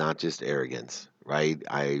 ego is not just arrogance, right?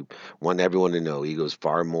 I want everyone to know ego is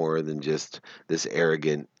far more than just this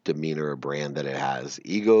arrogant demeanor or brand that it has.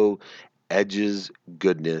 Ego edges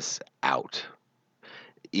goodness out.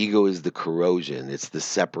 Ego is the corrosion, it's the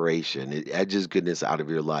separation. It edges goodness out of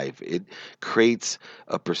your life. It creates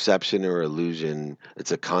a perception or illusion.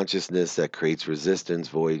 It's a consciousness that creates resistance,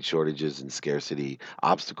 void, shortages, and scarcity,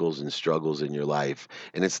 obstacles and struggles in your life.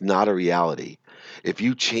 And it's not a reality. If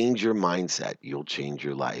you change your mindset, you'll change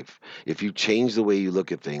your life. If you change the way you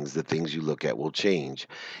look at things, the things you look at will change.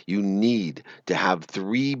 You need to have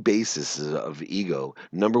three bases of ego.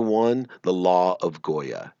 Number one, the law of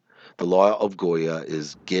Goya. The law of Goya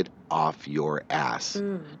is get off your ass.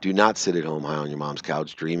 Mm. Do not sit at home high on your mom's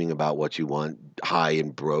couch dreaming about what you want, high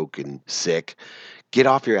and broke and sick. Get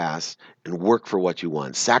off your ass and work for what you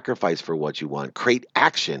want. Sacrifice for what you want. Create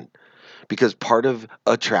action, because part of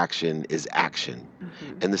attraction is action.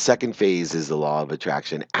 Mm-hmm. And the second phase is the law of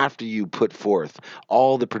attraction. After you put forth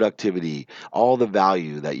all the productivity, all the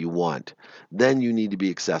value that you want, then you need to be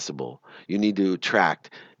accessible. You need to attract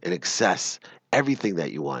and access everything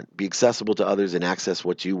that you want. Be accessible to others and access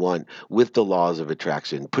what you want with the laws of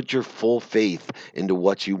attraction. Put your full faith into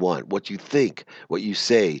what you want, what you think, what you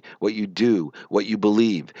say, what you do, what you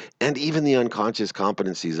believe, and even the unconscious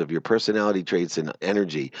competencies of your personality traits and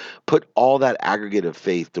energy. Put all that aggregate of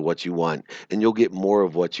faith to what you want, and you'll get more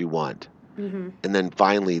of what you want. And then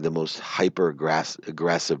finally, the most hyper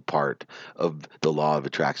aggressive part of the law of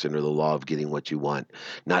attraction or the law of getting what you want.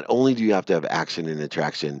 Not only do you have to have action and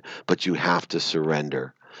attraction, but you have to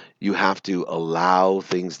surrender. You have to allow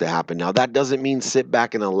things to happen. Now, that doesn't mean sit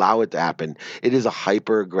back and allow it to happen. It is a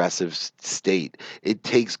hyper aggressive state. It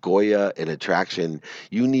takes Goya and attraction.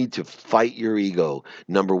 You need to fight your ego,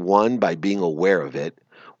 number one, by being aware of it.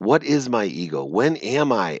 What is my ego? When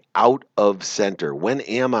am I out of center? When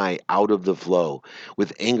am I out of the flow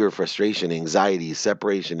with anger, frustration, anxiety,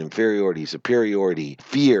 separation, inferiority, superiority,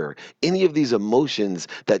 fear, any of these emotions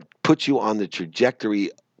that put you on the trajectory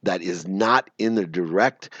that is not in the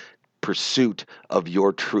direct pursuit of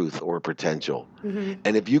your truth or potential?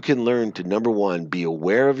 And if you can learn to, number one, be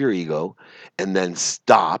aware of your ego and then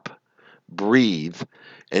stop, breathe,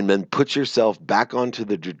 and then put yourself back onto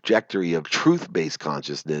the trajectory of truth-based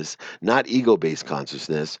consciousness, not ego-based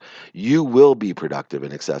consciousness, you will be productive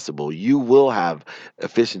and accessible. You will have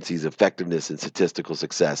efficiencies, effectiveness, and statistical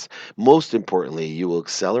success. Most importantly, you will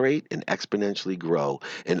accelerate and exponentially grow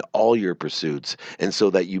in all your pursuits. And so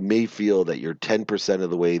that you may feel that you're 10% of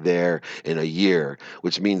the way there in a year,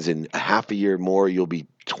 which means in half a year more, you'll be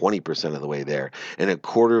 20% of the way there. In a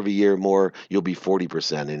quarter of a year more, you'll be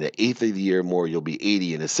 40%. In an eighth of the year more, you'll be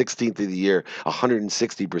 80. In a 16th of the year,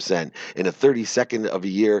 160%. In a 32nd of a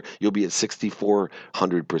year, you'll be at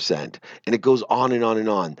 6,400%. And it goes on and on and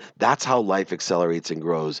on. That's how life accelerates and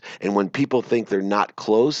grows. And when people think they're not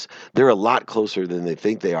close, they're a lot closer than they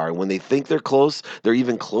think they are. And when they think they're close, they're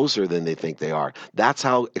even closer than they think they are. That's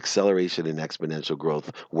how acceleration and exponential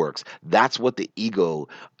growth works. That's what the ego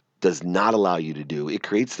does not allow you to do. It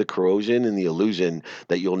creates the corrosion and the illusion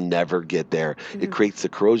that you'll never get there. It creates the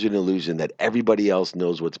corrosion illusion that everybody else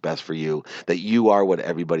knows what's best for you, that you are what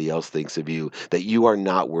everybody else thinks of you, that you are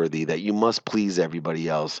not worthy, that you must please everybody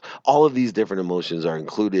else. All of these different emotions are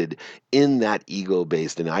included in that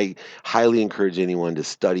ego-based, and I highly encourage anyone to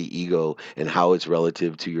study ego and how it's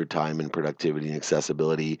relative to your time and productivity and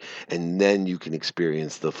accessibility, and then you can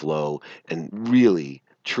experience the flow and really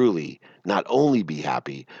truly not only be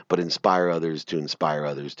happy, but inspire others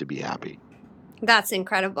to be happy. That's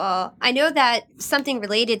incredible. I know that something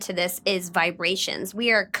related to this is vibrations. We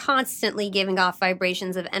are constantly giving off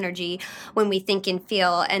vibrations of energy when we think and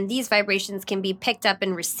feel, and these vibrations can be picked up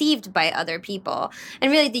and received by other people.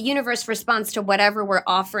 And really, the universe responds to whatever we're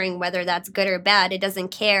offering, whether that's good or bad. It doesn't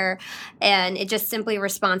care, and it just simply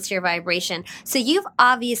responds to your vibration. So you've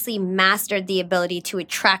obviously mastered the ability to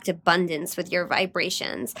attract abundance with your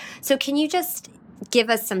vibrations. So can you just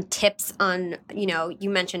give us some tips on, you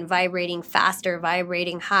mentioned vibrating faster,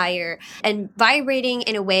 vibrating higher, and vibrating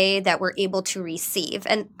in a way that we're able to receive.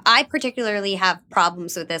 And I particularly have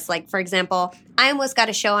problems with this. Like, for example, I almost got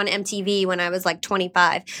a show on MTV when I was like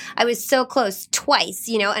 25. I was so close twice,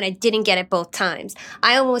 and I didn't get it both times.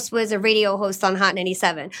 I almost was a radio host on Hot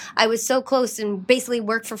 97. I was so close and basically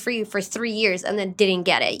worked for free for 3 years and then didn't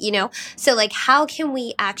get it, So like, how can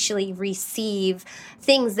we actually receive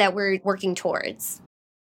things that we're working towards?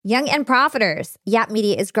 Young and Profiters. Yap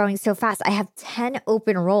Media is growing so fast. I have 10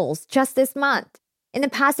 open roles just this month. In the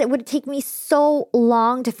past, it would take me so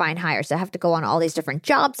long to find hires. I have to go on all these different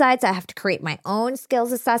job sites. I have to create my own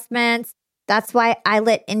skills assessments. That's why I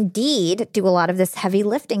let Indeed do a lot of this heavy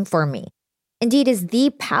lifting for me. Indeed is the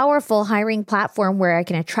powerful hiring platform where I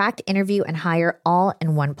can attract, interview, and hire all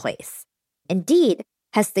in one place. Indeed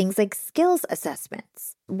has things like skills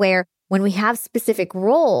assessments, where when we have specific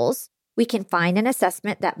roles, we can find an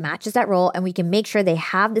assessment that matches that role and we can make sure they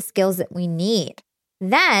have the skills that we need.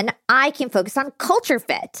 Then I can focus on culture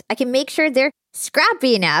fit. I can make sure they're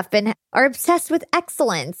scrappy enough and are obsessed with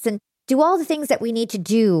excellence and do all the things that we need to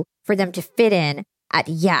do for them to fit in at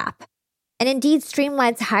Yap. And Indeed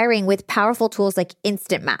streamlines hiring with powerful tools like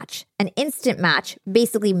Instant Match. An Instant Match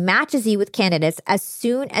basically matches you with candidates as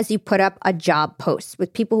soon as you put up a job post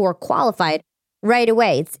with people who are qualified right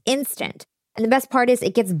away. It's instant. And the best part is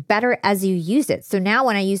it gets better as you use it. So now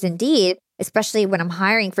when I use Indeed, especially when I'm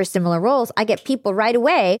hiring for similar roles, I get people right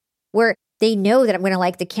away where they know that I'm going to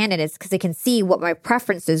like the candidates because they can see what my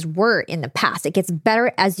preferences were in the past. It gets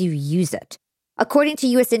better as you use it. According to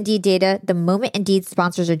US Indeed data, the moment Indeed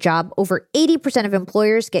sponsors a job, over 80% of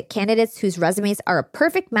employers get candidates whose resumes are a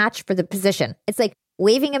perfect match for the position. It's like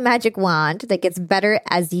waving a magic wand that gets better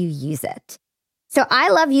as you use it. So I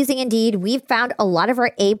love using Indeed. We've found a lot of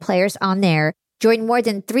our A players on there. Join more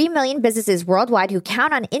than 3 million businesses worldwide who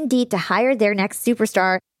count on Indeed to hire their next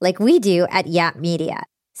superstar like we do at Yap Media.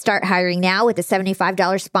 Start hiring now with a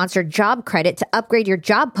 $75 sponsored job credit to upgrade your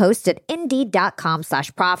job post at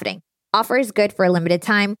Indeed.com/profiting. Offer is good for a limited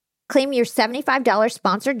time. Claim your $75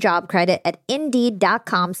 sponsored job credit at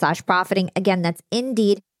Indeed.com/profiting. Again, that's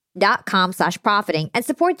Indeed.com/profiting. And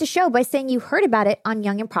support the show by saying you heard about it on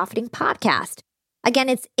Young and Profiting Podcast. Again,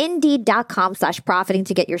 it's Indeed.com/profiting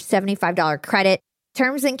to get your $75 credit.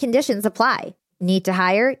 Terms and conditions apply. Need to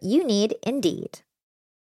hire? You need Indeed.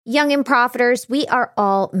 Young and Profiters, we are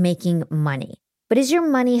all making money. But is your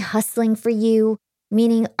money hustling for you?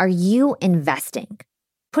 Meaning, are you investing?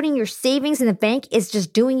 Putting your savings in the bank is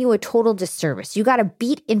just doing you a total disservice. You got to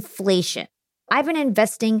beat inflation. I've been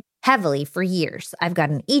investing heavily for years. I've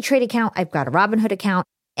got an E-Trade account. I've got a Robinhood account.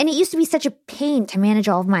 And it used to be such a pain to manage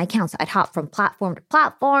all of my accounts. I'd hop from platform to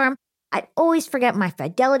platform. I'd always forget my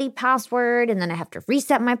Fidelity password, and then I have to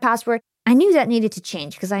reset my password. I knew that needed to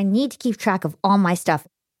change because I need to keep track of all my stuff.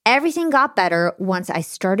 Everything got better once I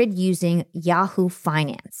started using Yahoo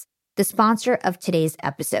Finance, the sponsor of today's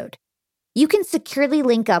episode. You can securely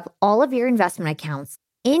link up all of your investment accounts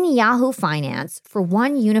in Yahoo Finance for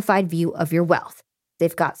one unified view of your wealth.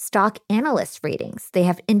 They've got stock analyst ratings. They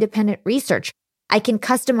have independent research. I can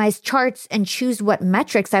customize charts and choose what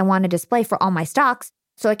metrics I want to display for all my stocks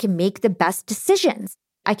so I can make the best decisions.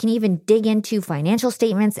 I can even dig into financial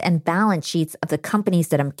statements and balance sheets of the companies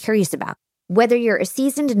that I'm curious about. Whether you're a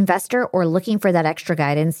seasoned investor or looking for that extra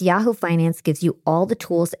guidance, Yahoo Finance gives you all the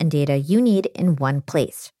tools and data you need in one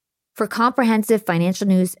place. For comprehensive financial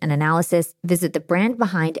news and analysis, visit the brand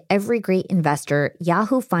behind every great investor,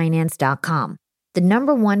 yahoofinance.com, the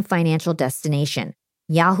 #1 financial destination,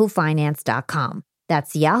 yahoofinance.com.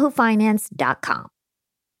 That's yahoofinance.com.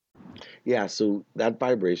 Yeah, so that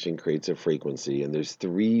vibration creates a frequency, and there's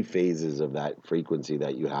three phases of that frequency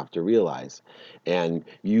that you have to realize. And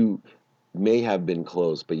you may have been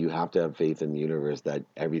close, but you have to have faith in the universe that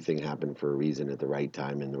everything happened for a reason at the right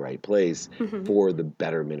time in the right place for the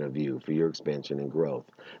betterment of you, for your expansion and growth.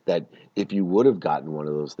 That if you would have gotten one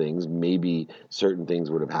of those things, maybe certain things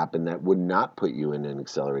would have happened that would not put you in an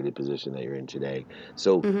accelerated position that you're in today.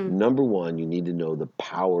 So, number one, you need to know the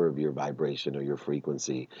power of your vibration or your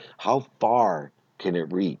frequency. How far can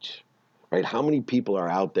it reach? Right? How many people are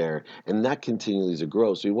out there? And that continues to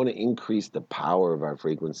grow. So you want to increase the power of our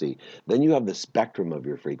frequency. Then you have the spectrum of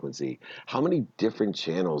your frequency. How many different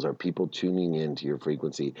channels are people tuning into your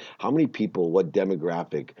frequency? How many people, what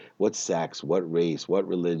demographic, what sex, what race, what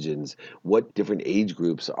religions, what different age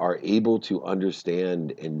groups are able to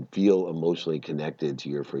understand and feel emotionally connected to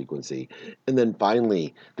your frequency? And then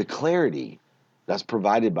finally, the clarity that's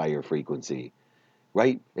provided by your frequency.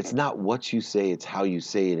 Right? It's not what you say, it's how you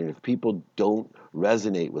say it. And if people don't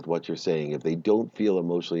resonate with what you're saying, if they don't feel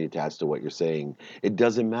emotionally attached to what you're saying, it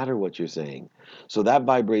doesn't matter what you're saying. So that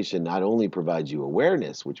vibration not only provides you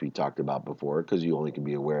awareness, which we talked about before, because you only can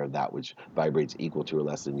be aware of that which vibrates equal to or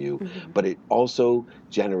less than you, but it also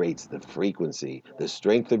generates the frequency, the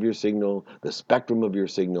strength of your signal, the spectrum of your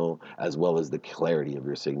signal, as well as the clarity of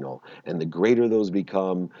your signal. And the greater those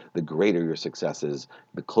become, the greater your success is,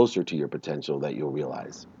 the closer to your potential that you'll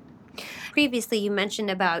realize. Previously, you mentioned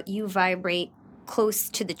about you vibrate close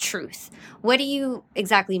to the truth. What do you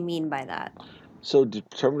exactly mean by that? So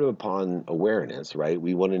determined upon awareness, right?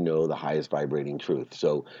 We want to know the highest vibrating truth.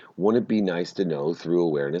 So wouldn't it be nice to know through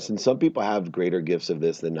awareness? And some people have greater gifts of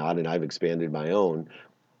this than not, and I've expanded my own.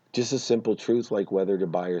 Just a simple truth like whether to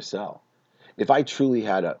buy or sell. If I truly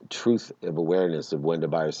had a truth of awareness of when to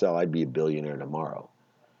buy or sell, I'd be a billionaire tomorrow,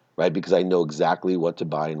 right? Because I know exactly what to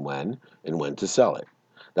buy and when to sell it.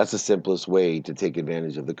 That's the simplest way to take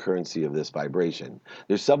advantage of the currency of this vibration.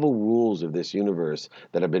 There's several rules of this universe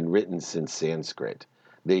that have been written since Sanskrit.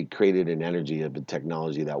 They created an energy of a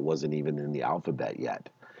technology that wasn't even in the alphabet yet.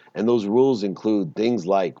 And those rules include things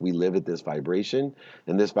like we live at this vibration,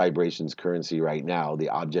 and this vibration's currency right now, the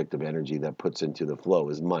object of energy that puts into the flow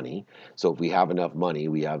is money. So if we have enough money,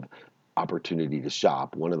 we have opportunity to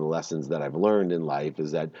shop. One of the lessons that I've learned in life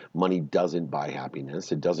is that money doesn't buy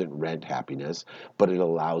happiness. It doesn't rent happiness, but it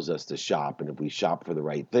allows us to shop. And if we shop for the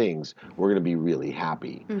right things, we're going to be really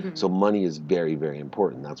happy. So money is very, very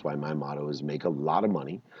important. That's why my motto is make a lot of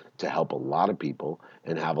money to help a lot of people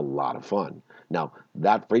and have a lot of fun. Now,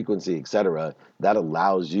 that frequency, et cetera, that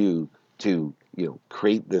allows you to,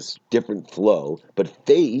 create this different flow, but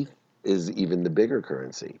faith is even the bigger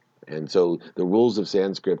currency. And so the rules of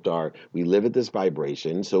Sanskrit are we live at this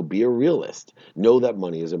vibration, so be a realist. Know that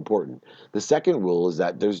money is important. The second rule is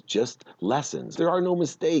that there's just lessons. There are no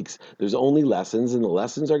mistakes. There's only lessons, and the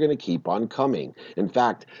lessons are going to keep on coming. In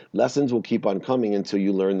fact, lessons will keep on coming until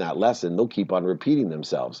you learn that lesson. They'll keep on repeating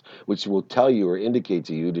themselves, which will tell you or indicate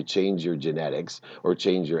to you to change your genetics or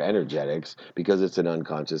change your energetics because it's an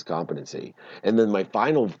unconscious competency. And then my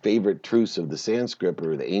final favorite truths of the Sanskrit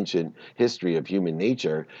or the ancient history of human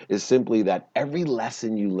nature is simply that every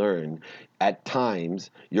lesson you learn, at times,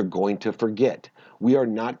 you're going to forget. We are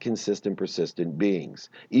not consistent, persistent beings.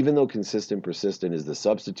 Even though consistent, persistent is the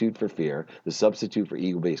substitute for fear, the substitute for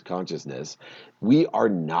ego-based consciousness, we are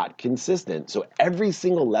not consistent. So every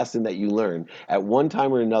single lesson that you learn, at one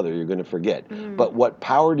time or another, you're going to forget. But what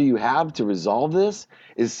power do you have to resolve this?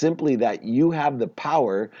 Is simply that you have the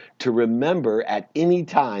power to remember at any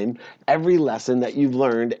time every lesson that you've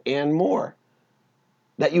learned and more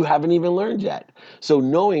that you haven't even learned yet. So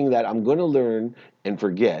knowing that I'm going to learn and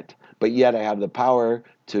forget, but yet I have the power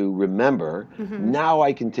to remember, now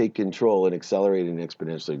I can take control and accelerate and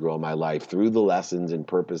exponentially grow my life through the lessons and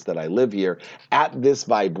purpose that I live here at this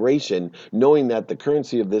vibration, knowing that the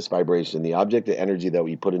currency of this vibration, the object of energy that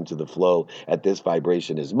we put into the flow at this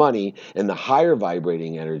vibration is money, and the higher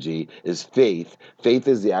vibrating energy is faith. Faith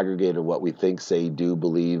is the aggregate of what we think, say, do,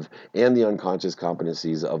 believe, and the unconscious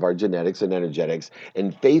competencies of our genetics and energetics.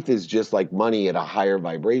 And faith is just like money at a higher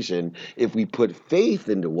vibration. If we put faith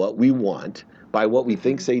into what we want, by what we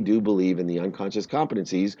think, say, do, believe in the unconscious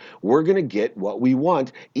competencies, we're going to get what we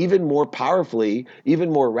want even more powerfully, even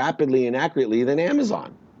more rapidly and accurately than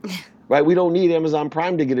Amazon. Right? We don't need Amazon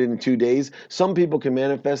Prime to get it in 2 days. Some people can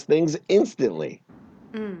manifest things instantly.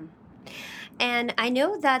 And I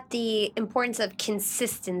know that the importance of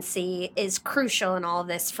consistency is crucial in all of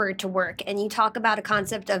this for it to work. And you talk about a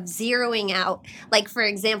concept of zeroing out. Like, for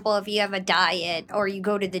example, if you have a diet or you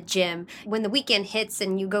go to the gym, when the weekend hits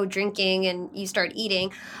and you go drinking and you start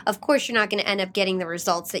eating, of course, you're not going to end up getting the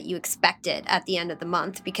results that you expected at the end of the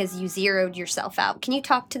month because you zeroed yourself out. Can you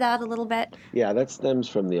talk to that a little bit? Yeah, that stems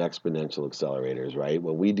from the exponential accelerators, right?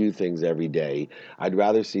 When we do things every day, I'd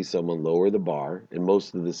rather see someone lower the bar, and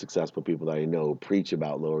most of the successful people that I know preach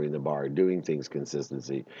about lowering the bar, doing things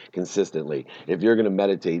consistently. If you're going to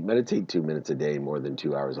meditate, meditate 2 minutes a day more than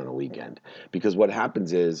 2 hours on a weekend. Because what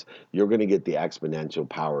happens is you're going to get the exponential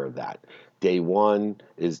power of that. Day 1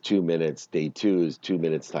 is 2 minutes. Day 2 is 2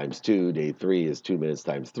 minutes times 2. Day 3 is 2 minutes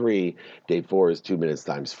times 3. Day 4 is 2 minutes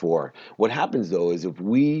times 4. What happens though is if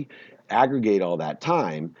we aggregate all that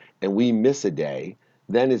time and we miss a day,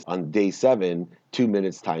 then it's on day 7, 2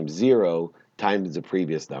 minutes times 0 times the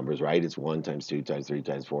previous numbers, right? It's 1 times 2 times 3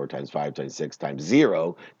 times 4 times 5 times 6 times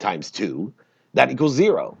 0 times 2. That equals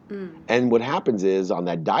 0. And what happens is on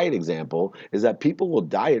that diet example is that people will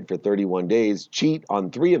diet for 31 days, cheat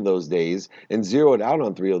on 3 of those days, and zero it out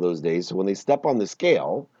on 3 of those days. So when they step on the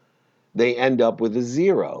scale, they end up with a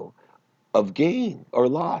 0 of gain or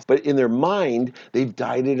loss. But in their mind, they've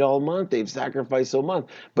dieted all month, they've sacrificed all month,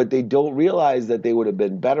 but they don't realize that they would have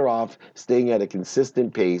been better off staying at a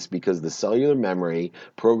consistent pace because the cellular memory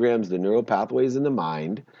programs the neural pathways in the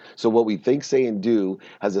mind. So what we think, say, and do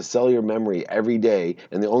has a cellular memory every day,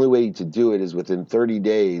 and the only way to do it is within 30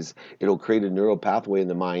 days, it'll create a neural pathway in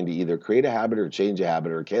the mind to either create a habit or change a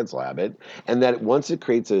habit or cancel a habit. And that once it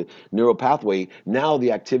creates a neural pathway, now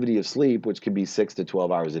the activity of sleep, which can be 6 to 12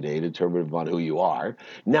 hours a day, determined on who you are,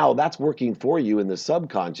 now that's working for you in the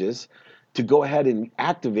subconscious to go ahead and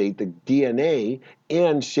activate the DNA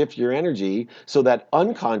and shift your energy so that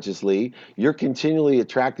unconsciously you're continually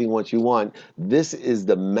attracting what you want. This is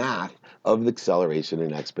the math of the acceleration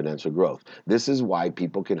and exponential growth. This is why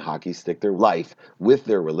people can hockey stick their life with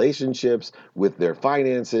their relationships, with their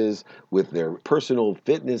finances, with their personal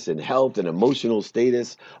fitness and health and emotional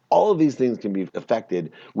status. All of these things can be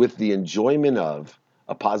affected with the enjoyment of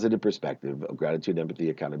a positive perspective of gratitude, empathy,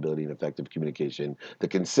 accountability, and effective communication, the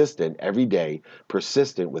consistent, everyday,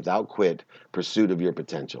 persistent, without quit pursuit of your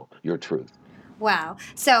potential, your truth. Wow.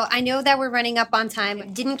 So I know that we're running up on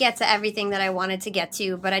time. Didn't get to everything that I wanted to get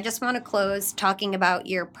to, but I just want to close talking about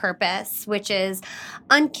your purpose, which is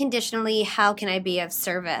unconditionally, how can I be of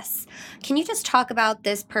service? Can you just talk about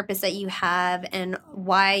this purpose that you have and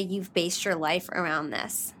why you've based your life around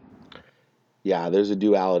this? Yeah, there's a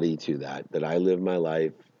duality to that I live my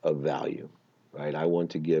life of value, right? I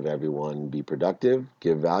want to give everyone, be productive,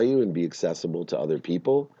 give value, and be accessible to other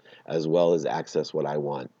people. as well as access what I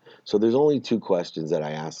want. So there's only two questions that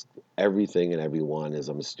I ask everything and everyone as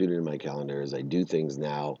I'm a student in my calendar, as I do things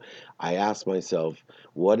now. I ask myself,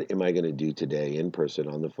 what am I going to do today in person,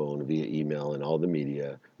 on the phone, via email, and all the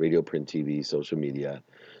media, radio, print, TV, social media,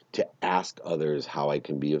 to ask others how I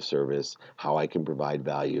can be of service, how I can provide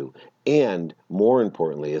value. And more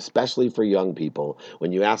importantly, especially for young people,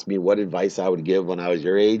 when you ask me what advice I would give when I was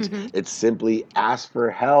your age, it's simply ask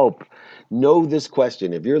for help. Know this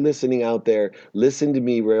question. If you're listening out there, listen to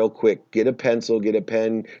me real quick. Get a pencil, get a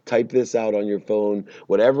pen, type this out on your phone,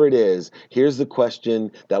 whatever it is. Here's the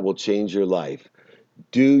question that will change your life.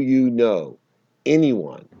 Do you know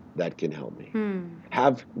anyone that can help me?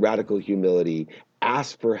 Have radical humility.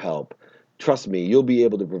 Ask for help. Trust me, you'll be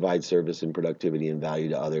able to provide service and productivity and value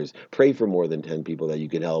to others. Pray for more than 10 people that you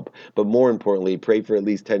can help. But more importantly, pray for at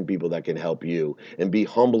least 10 people that can help you. And be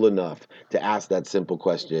humble enough to ask that simple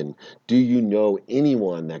question. Do you know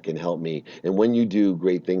anyone that can help me? And when you do,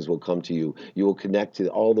 great things will come to you. You will connect to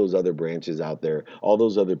all those other branches out there, all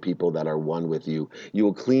those other people that are one with you. You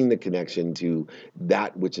will clean the connection to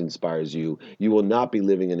that which inspires you. You will not be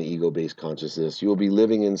living in an ego-based consciousness. You will be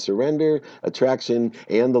living in surrender, attraction,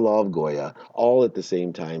 and the law of Goya, all at the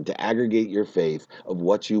same time, to aggregate your faith of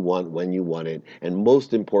what you want when you want it. And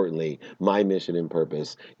most importantly, my mission and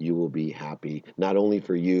purpose, you will be happy, not only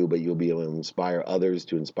for you, but you'll be able to inspire others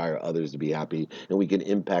to be happy. And we can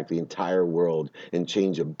impact the entire world and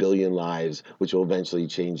change 1 billion lives, which will eventually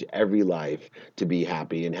change every life to be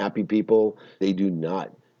happy. And happy people, they do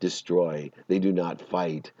not destroy. They do not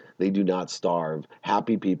fight. They do not starve.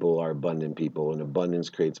 Happy people are abundant people, and abundance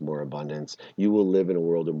creates more abundance. You will live in a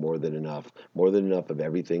world of more than enough of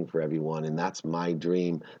everything for everyone. And that's my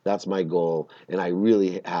dream. That's my goal. And I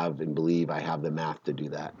really have and believe I have the math to do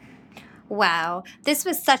that. Wow. This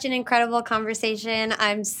was such an incredible conversation.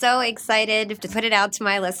 I'm so excited to put it out to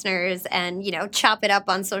my listeners and, chop it up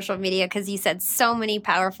on social media because you said so many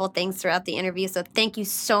powerful things throughout the interview. So thank you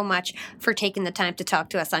so much for taking the time to talk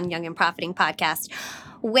to us on Young and Profiting Podcast.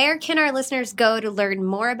 Where can our listeners go to learn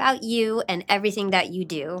more about you and everything that you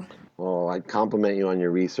do? Well, I compliment you on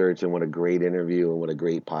your research and what a great interview and what a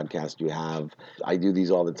great podcast you have. I do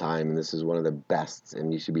these all the time, and this is one of the best,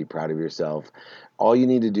 and you should be proud of yourself. All you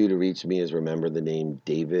need to do to reach me is remember the name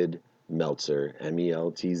David Meltzer,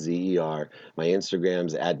 Meltzer. My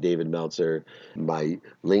Instagram's at David Meltzer, my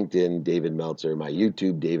LinkedIn, David Meltzer, my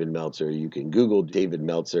YouTube, David Meltzer. You can Google David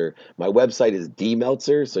Meltzer. My website is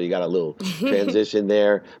DMeltzer, so you got a little transition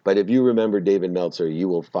there. But if you remember David Meltzer, you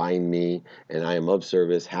will find me, and I am of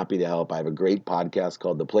service, happy to help. I have a great podcast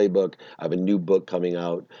called The Playbook. I have a new book coming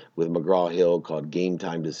out with McGraw-Hill called Game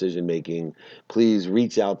Time Decision Making. Please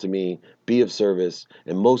reach out to me, be of service,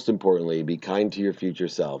 and most importantly, be kind to your future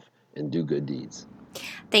self and do good deeds.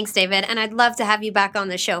 Thanks, David. And I'd love to have you back on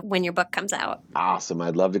the show when your book comes out. Awesome.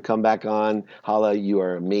 I'd love to come back on. Hala, you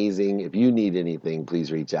are amazing. If you need anything,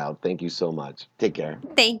 please reach out. Thank you so much. Take care.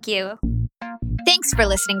 Thank you. Thanks for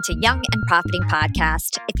listening to Young and Profiting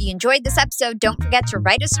Podcast. If you enjoyed this episode, don't forget to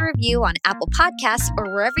write us a review on Apple Podcasts or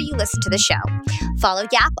wherever you listen to the show. Follow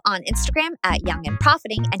Yap on Instagram at Young and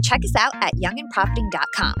Profiting and check us out at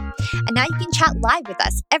youngandprofiting.com. And now you can chat live with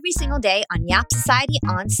us every single day on Yap Society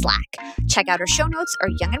on Slack. Check out our show notes or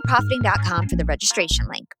youngandprofiting.com for the registration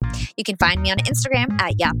link. You can find me on Instagram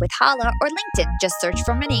at Yap with Hala or LinkedIn. Just search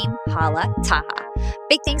for my name, Hala Taha.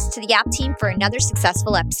 Big thanks to the Yap team for another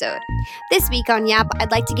successful episode. This week on Yap,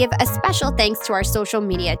 I'd like to give a special thanks to our social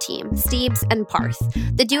media team, Steebs and Parth.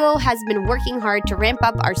 The duo has been working hard to ramp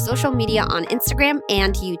up our social media on Instagram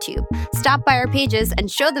and YouTube. Stop by our pages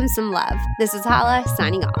and show them some love. This is Hala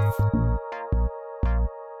signing off.